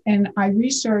Hopkins and I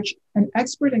researched an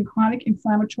expert in chronic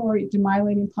inflammatory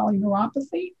demyelinating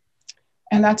polyneuropathy.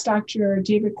 And that's Dr.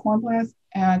 David Kornblath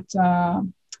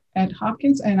at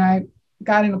Hopkins. And I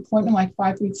got an appointment like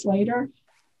 5 weeks later,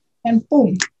 and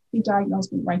boom, he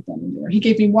diagnosed me right then and there. He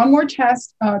gave me one more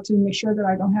test to make sure that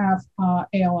I don't have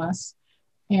ALS.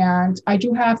 And I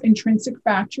do have intrinsic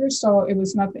factors, so it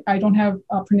was nothing. I don't have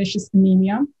pernicious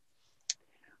anemia.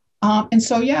 And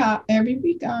so, yeah, every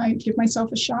week I give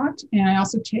myself a shot, and I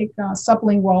also take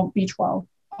sublingual B12,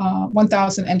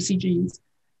 1,000 mcgs.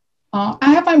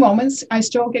 I have my moments. I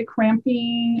still get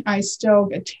cramping. I still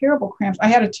get terrible cramps. I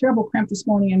had a terrible cramp this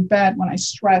morning in bed when I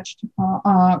stretched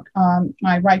on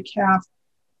my right calf.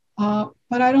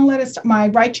 But I don't let it stop. My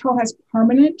right toe has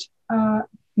permanent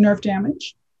nerve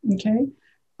damage. Okay.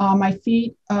 My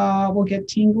feet will get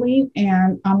tingling,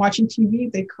 and I'm watching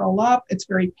TV. They curl up. It's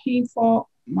very painful.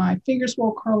 My fingers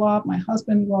will curl up. My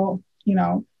husband will,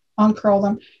 uncurl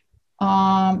them.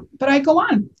 But I go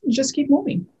on, just keep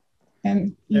moving.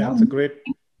 And, it's a great,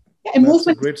 and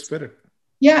movement, a great spirit.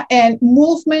 Yeah. And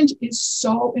movement is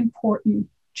so important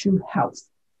to health.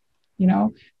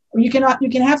 You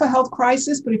can have a health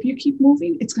crisis, but if you keep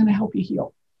moving, it's going to help you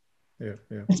heal.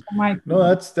 Yeah.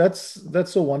 No,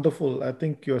 that's so wonderful. I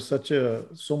think you're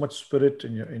so much spirit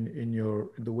in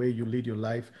the way you lead your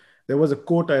life. There was a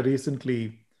quote I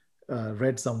recently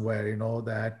read somewhere,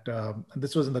 that and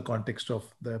this was in the context of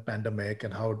the pandemic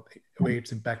and how the way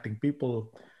it's impacting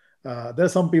people. There are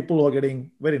some people who are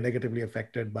getting very negatively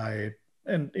affected by it,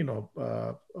 and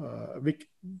we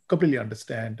completely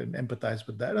understand and empathize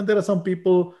with that. And there are some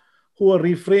people who are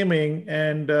reframing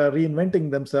and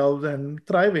reinventing themselves and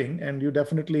thriving, and you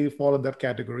definitely fall in that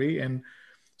category. And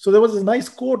so there was a nice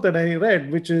quote that I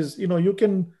read, which is, you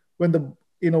can, when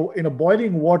in a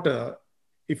boiling water,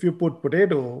 if you put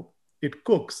potato, it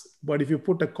cooks, but if you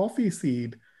put a coffee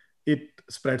seed, it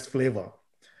spreads flavor.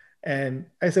 And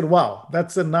I said, wow,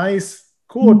 that's a nice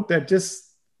quote that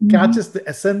just catches the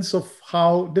essence of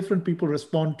how different people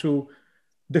respond to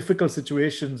difficult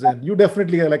situations. And you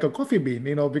definitely are like a coffee bean,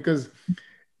 because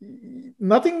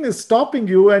nothing is stopping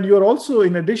you. And you're also,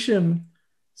 in addition,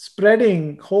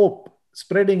 spreading hope,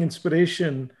 spreading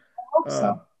inspiration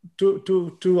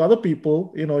to other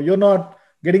people. You're not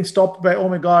getting stopped by, oh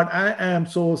my God, I am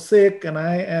so sick and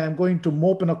I am going to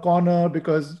mope in a corner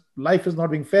because life is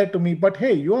not being fair to me. But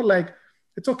hey, you're like,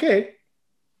 it's okay.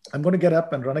 I'm going to get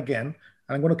up and run again.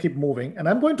 And I'm going to keep moving. And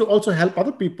I'm going to also help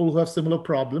other people who have similar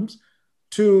problems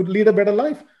to lead a better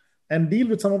life and deal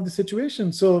with some of the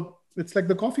situations. So it's like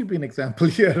the coffee bean example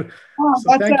here. Oh,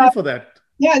 so thank you for that.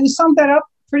 Yeah, you summed that up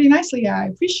pretty nicely. I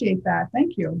appreciate that.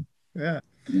 Thank you. Yeah.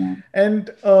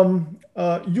 And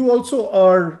you also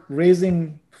are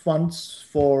raising funds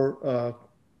for,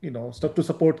 stuff to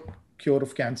support cure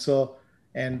of cancer.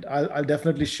 And I'll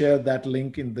definitely share that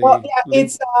link in the. Well, yeah,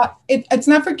 it's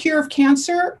not for cure of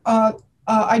cancer.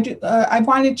 I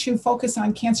wanted to focus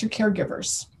on cancer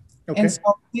caregivers. Okay. And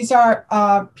so these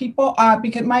are people,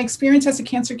 because my experience as a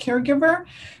cancer caregiver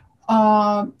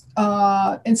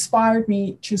inspired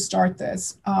me to start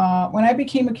this. When I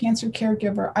became a cancer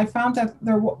caregiver, I found that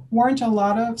there weren't a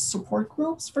lot of support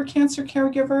groups for cancer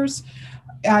caregivers.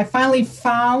 I finally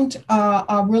found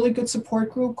a really good support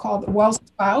group called the Well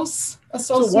Spouse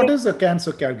Association. So what is a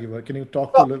cancer caregiver? Can you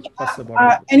talk to us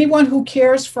about it? Anyone who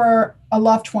cares for a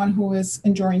loved one who is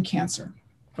enduring cancer.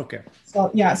 Okay.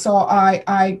 So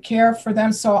I care for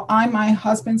them. So I'm my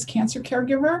husband's cancer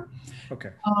caregiver.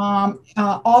 Okay.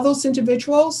 All those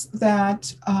individuals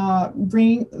that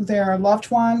bring their loved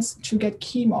ones to get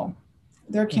chemo,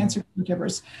 they're cancer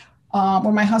caregivers.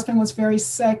 When my husband was very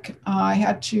sick, I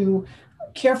had to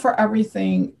care for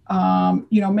everything,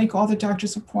 make all the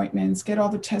doctor's appointments, get all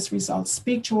the test results,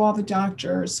 speak to all the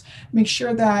doctors, make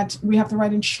sure that we have the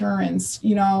right insurance,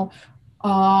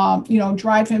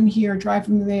 drive him here, drive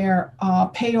him there,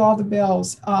 pay all the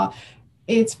bills.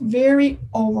 It's very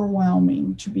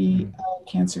overwhelming to be a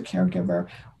cancer caregiver.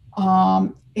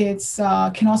 It's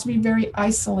can also be very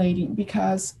isolating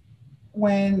because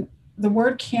when the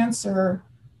word cancer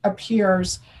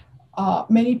appears,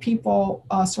 many people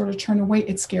sort of turn away.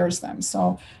 It scares them.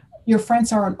 So your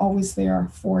friends aren't always there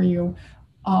for you.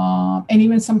 And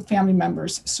even some family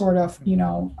members sort of,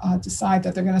 decide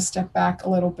that they're going to step back a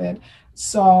little bit.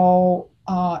 So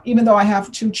even though I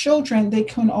have 2 children, they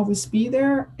couldn't always be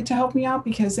there to help me out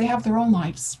because they have their own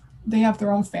lives. They have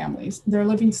their own families. They're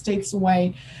living states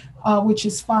away, which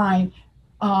is fine.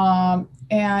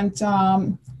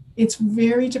 It's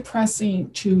very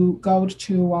depressing to go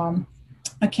to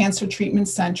a cancer treatment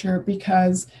center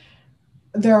because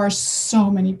there are so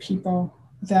many people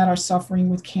that are suffering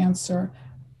with cancer,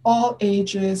 all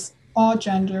ages, all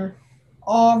gender,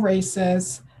 all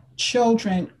races,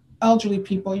 children, elderly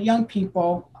people, young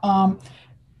people.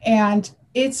 And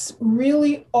it's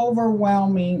really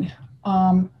overwhelming.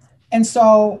 And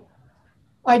so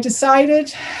I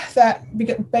decided that,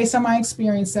 based on my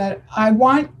experience, that I don't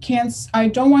want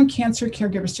cancer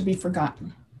caregivers to be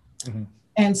forgotten. Mm-hmm.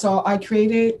 And so I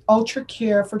created Ultra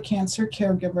Care for Cancer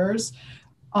Caregivers.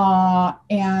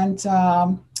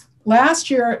 Last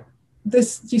year,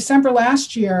 this December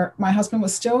last year, my husband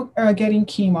was still getting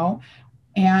chemo.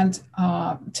 And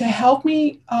to help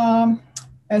me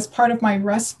as part of my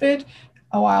respite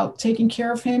while taking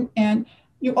care of him, and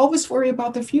you always worry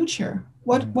about the future.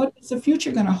 What is the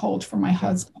future going to hold for my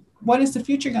husband? What is the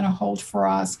future going to hold for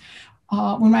us?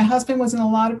 When my husband was in a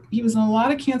lot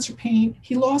of cancer pain,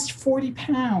 he lost 40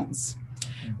 pounds.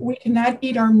 We could not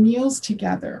eat our meals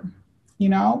together.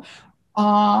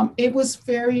 It was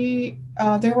very,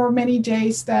 there were many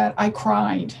days that I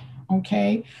cried,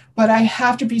 okay? But I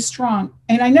have to be strong.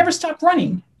 And I never stopped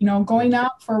running, going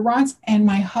out for runs. And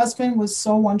my husband was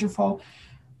so wonderful.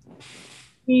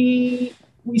 We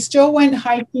still went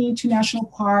hiking to national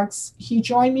parks. He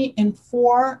joined me in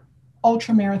 4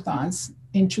 ultra marathons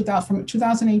from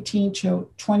 2018 to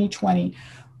 2020.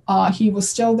 He was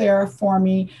still there for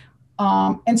me.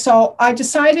 And so I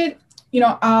decided,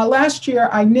 last year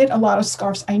I knit a lot of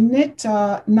scarves. I knit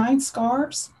 9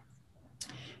 scarves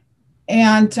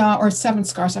or 7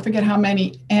 scarves. I forget how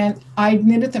many. And I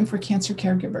knitted them for cancer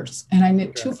caregivers. And I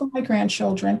knit 2 for my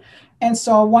grandchildren. And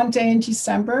so one day in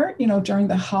December, during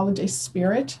the holiday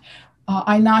spirit,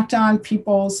 I knocked on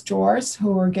people's doors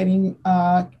who were getting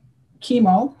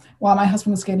chemo while my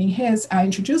husband was getting his. I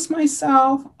introduced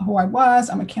myself, who I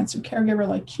was. I'm a cancer caregiver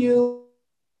like you.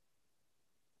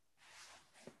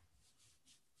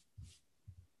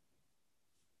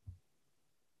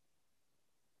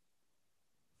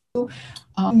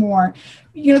 More,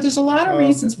 there's a lot of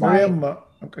reasons why. Miriam, I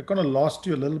kind of lost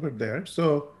you a little bit there.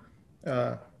 So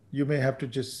you may have to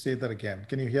just say that again.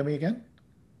 Can you hear me again?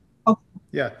 Oh,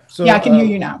 yeah. So yeah, I can hear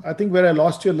you now. I think where I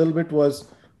lost you a little bit was,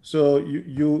 so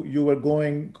you were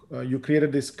going, you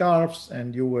created these scarves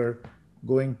and you were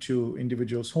going to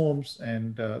individuals' homes,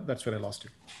 and that's where I lost you.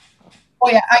 Oh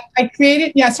yeah, I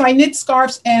created, so I knit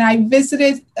scarves and I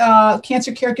visited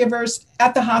cancer caregivers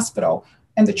at the hospital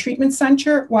and the treatment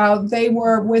center while they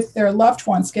were with their loved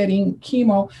ones getting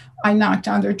chemo. I knocked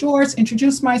on their doors,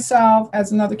 introduced myself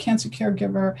as another cancer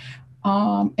caregiver,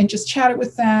 and just chatted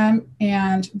with them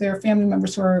and their family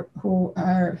members who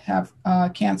have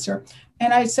cancer.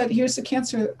 And I said, here's a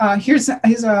cancer, here's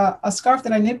a scarf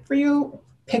that I knit for you.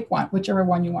 Pick one, whichever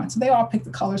one you want. So they all picked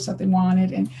the colors that they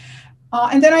wanted. And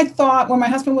then I thought, when my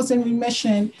husband was in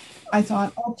remission, I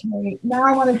thought, okay, now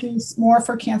I want to do more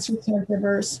for cancer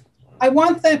caregivers. I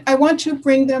want to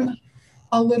bring them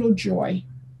a little joy.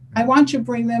 I want to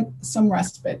bring them some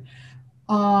respite.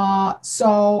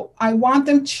 So I want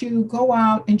them to go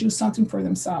out and do something for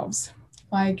themselves.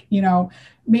 Like,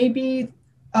 maybe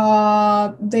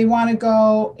they want to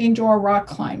go indoor rock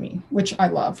climbing, which I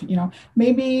love.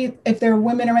 Maybe if they're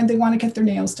women and they want to get their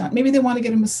nails done. Maybe they want to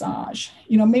get a massage.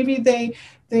 Maybe they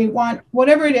want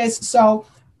whatever it is. So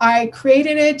I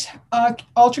created it,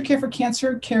 Ultra Care for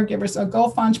Cancer Caregivers, a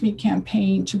GoFundMe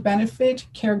campaign to benefit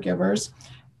caregivers.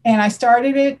 And I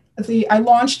started it, I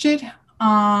launched it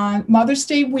on Mother's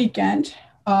Day weekend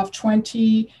of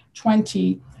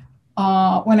 2020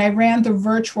 when I ran the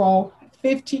virtual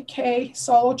 50K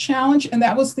solo challenge. And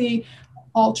that was the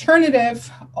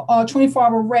alternative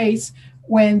 24-hour race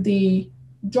when the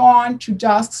dawn to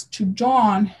dusk to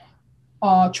dawn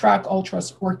track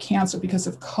ultras were canceled because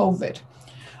of COVID.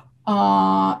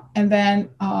 And then,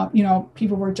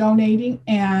 people were donating,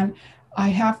 and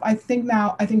I think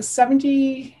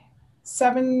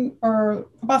 77 or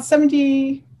about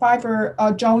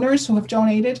 75 donors who have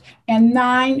donated, and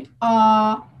 9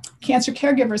 cancer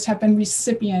caregivers have been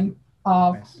recipient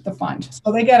of the fund.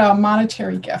 So they get a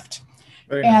monetary gift.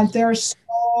 Very and nice. They're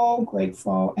so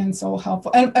grateful and so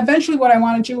helpful. And eventually what I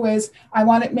want to do is I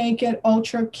want to make it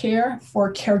Ultra Care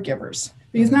for Caregivers.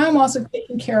 because now I'm also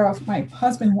taking care of my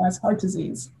husband who has heart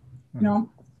disease, you know,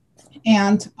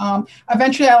 and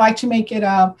eventually I like to make it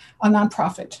a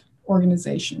nonprofit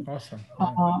organization. Awesome.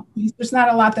 There's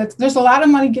not a lot there's a lot of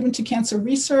money given to cancer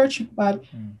research, but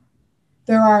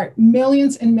there are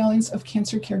millions and millions of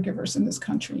cancer caregivers in this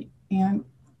country. And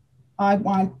I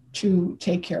want to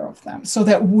take care of them so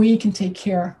that we can take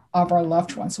care of our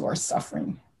loved ones who are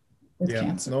suffering with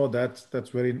cancer. No, that's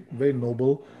very, very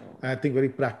noble. I think very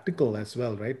practical as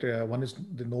well, right? One is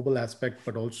the noble aspect,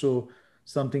 but also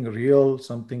something real,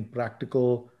 something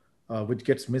practical, which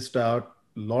gets missed out.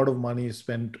 A lot of money is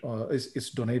spent, is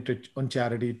donated on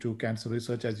charity to cancer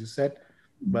research, as you said.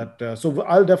 But so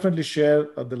I'll definitely share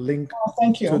the link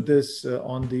to this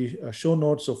on the show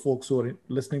notes, so folks who are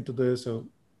listening to this or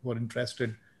who are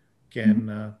interested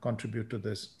can contribute to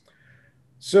this.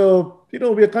 So, we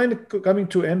are kind of coming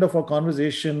to end of our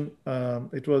conversation.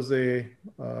 It was a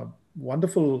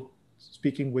wonderful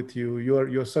speaking with you.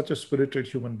 You're such a spirited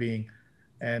human being,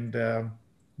 and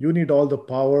you need all the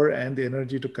power and the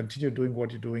energy to continue doing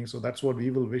what you're doing. So that's what we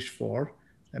will wish for,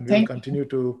 and we will continue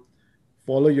to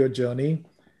follow your journey.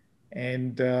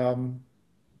 And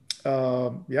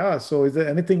so is there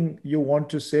anything you want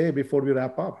to say before we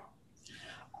wrap up?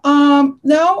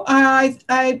 No, I,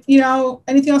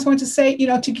 anything else I want to say,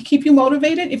 to keep you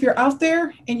motivated, if you're out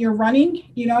there and you're running,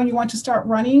 and you want to start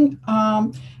running,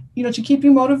 to keep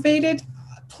you motivated,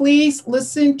 please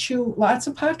listen to lots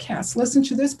of podcasts, listen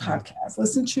to this podcast,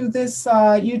 listen to this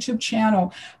YouTube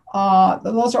channel.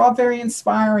 Those are all very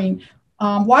inspiring.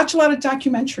 Watch a lot of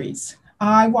documentaries.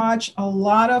 I watch a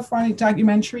lot of running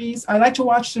documentaries. I like to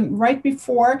watch them right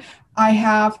before I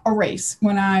have a race,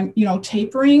 when I'm,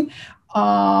 tapering.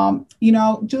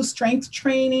 Do strength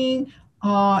training.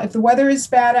 If the weather is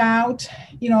bad out,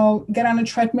 get on a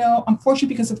treadmill. Unfortunately,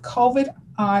 because of COVID,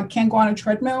 I can't go on a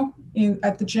treadmill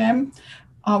at the gym.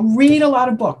 Read a lot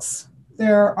of books.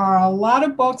 There are a lot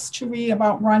of books to read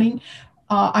about running.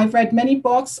 I've read many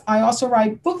books. I also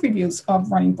write book reviews of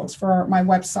running books for my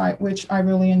website, which I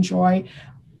really enjoy.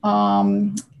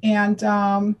 Have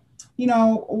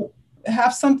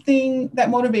something that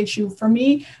motivates you. For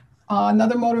me,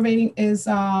 another motivating is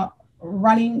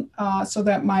running so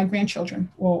that my grandchildren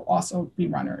will also be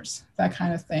runners, that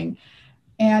kind of thing.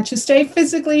 And to stay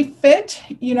physically fit,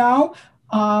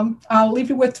 I'll leave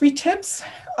you with 3 tips.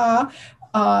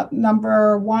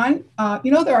 Number 1,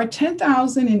 there are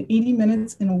 10,080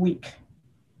 minutes in a week.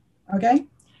 Okay?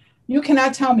 You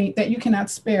cannot tell me that you cannot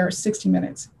spare 60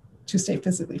 minutes to stay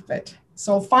physically fit.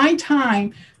 So find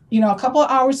time, a couple of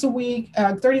hours a week,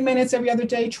 30 minutes every other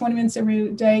day, 20 minutes every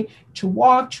other day to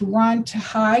walk, to run, to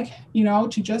hike,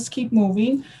 to just keep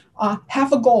moving.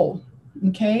 Have a goal,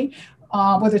 okay?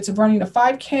 Whether it's running a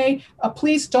 5K,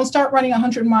 please don't start running a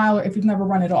 100-miler if you've never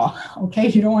run at all, okay?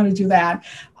 You don't want to do that.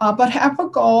 But have a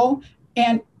goal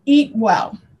and eat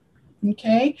well,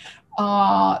 okay?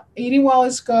 Eating well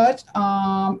is good.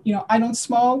 I don't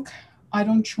smoke, I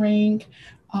don't drink,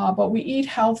 but we eat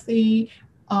healthy.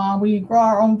 We grow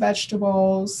our own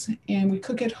vegetables, and we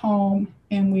cook at home,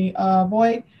 and we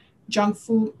avoid junk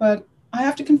food. But I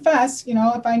have to confess,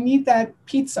 if I need that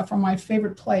pizza from my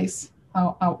favorite place,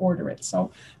 I'll order it.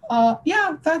 So,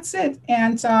 that's it.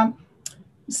 And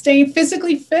staying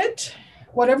physically fit,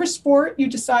 whatever sport you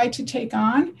decide to take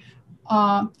on,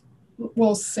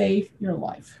 will save your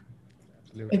life.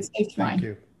 Absolutely. It's fine. Thank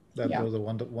you. Those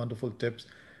are wonderful tips.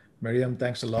 Miriam,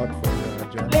 thanks a lot for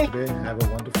joining today. Have a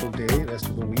wonderful day, rest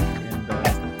of the week,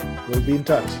 and we'll be in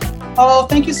touch. Oh,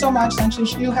 thank you so much,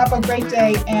 Santosh. You have a great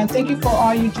day, and thank you for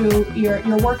all you do.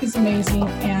 Your work is amazing,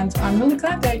 and I'm really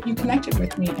glad that you connected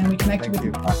with me and we connected with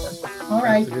each other. All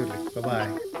right. Absolutely. Bye-bye.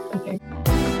 Okay.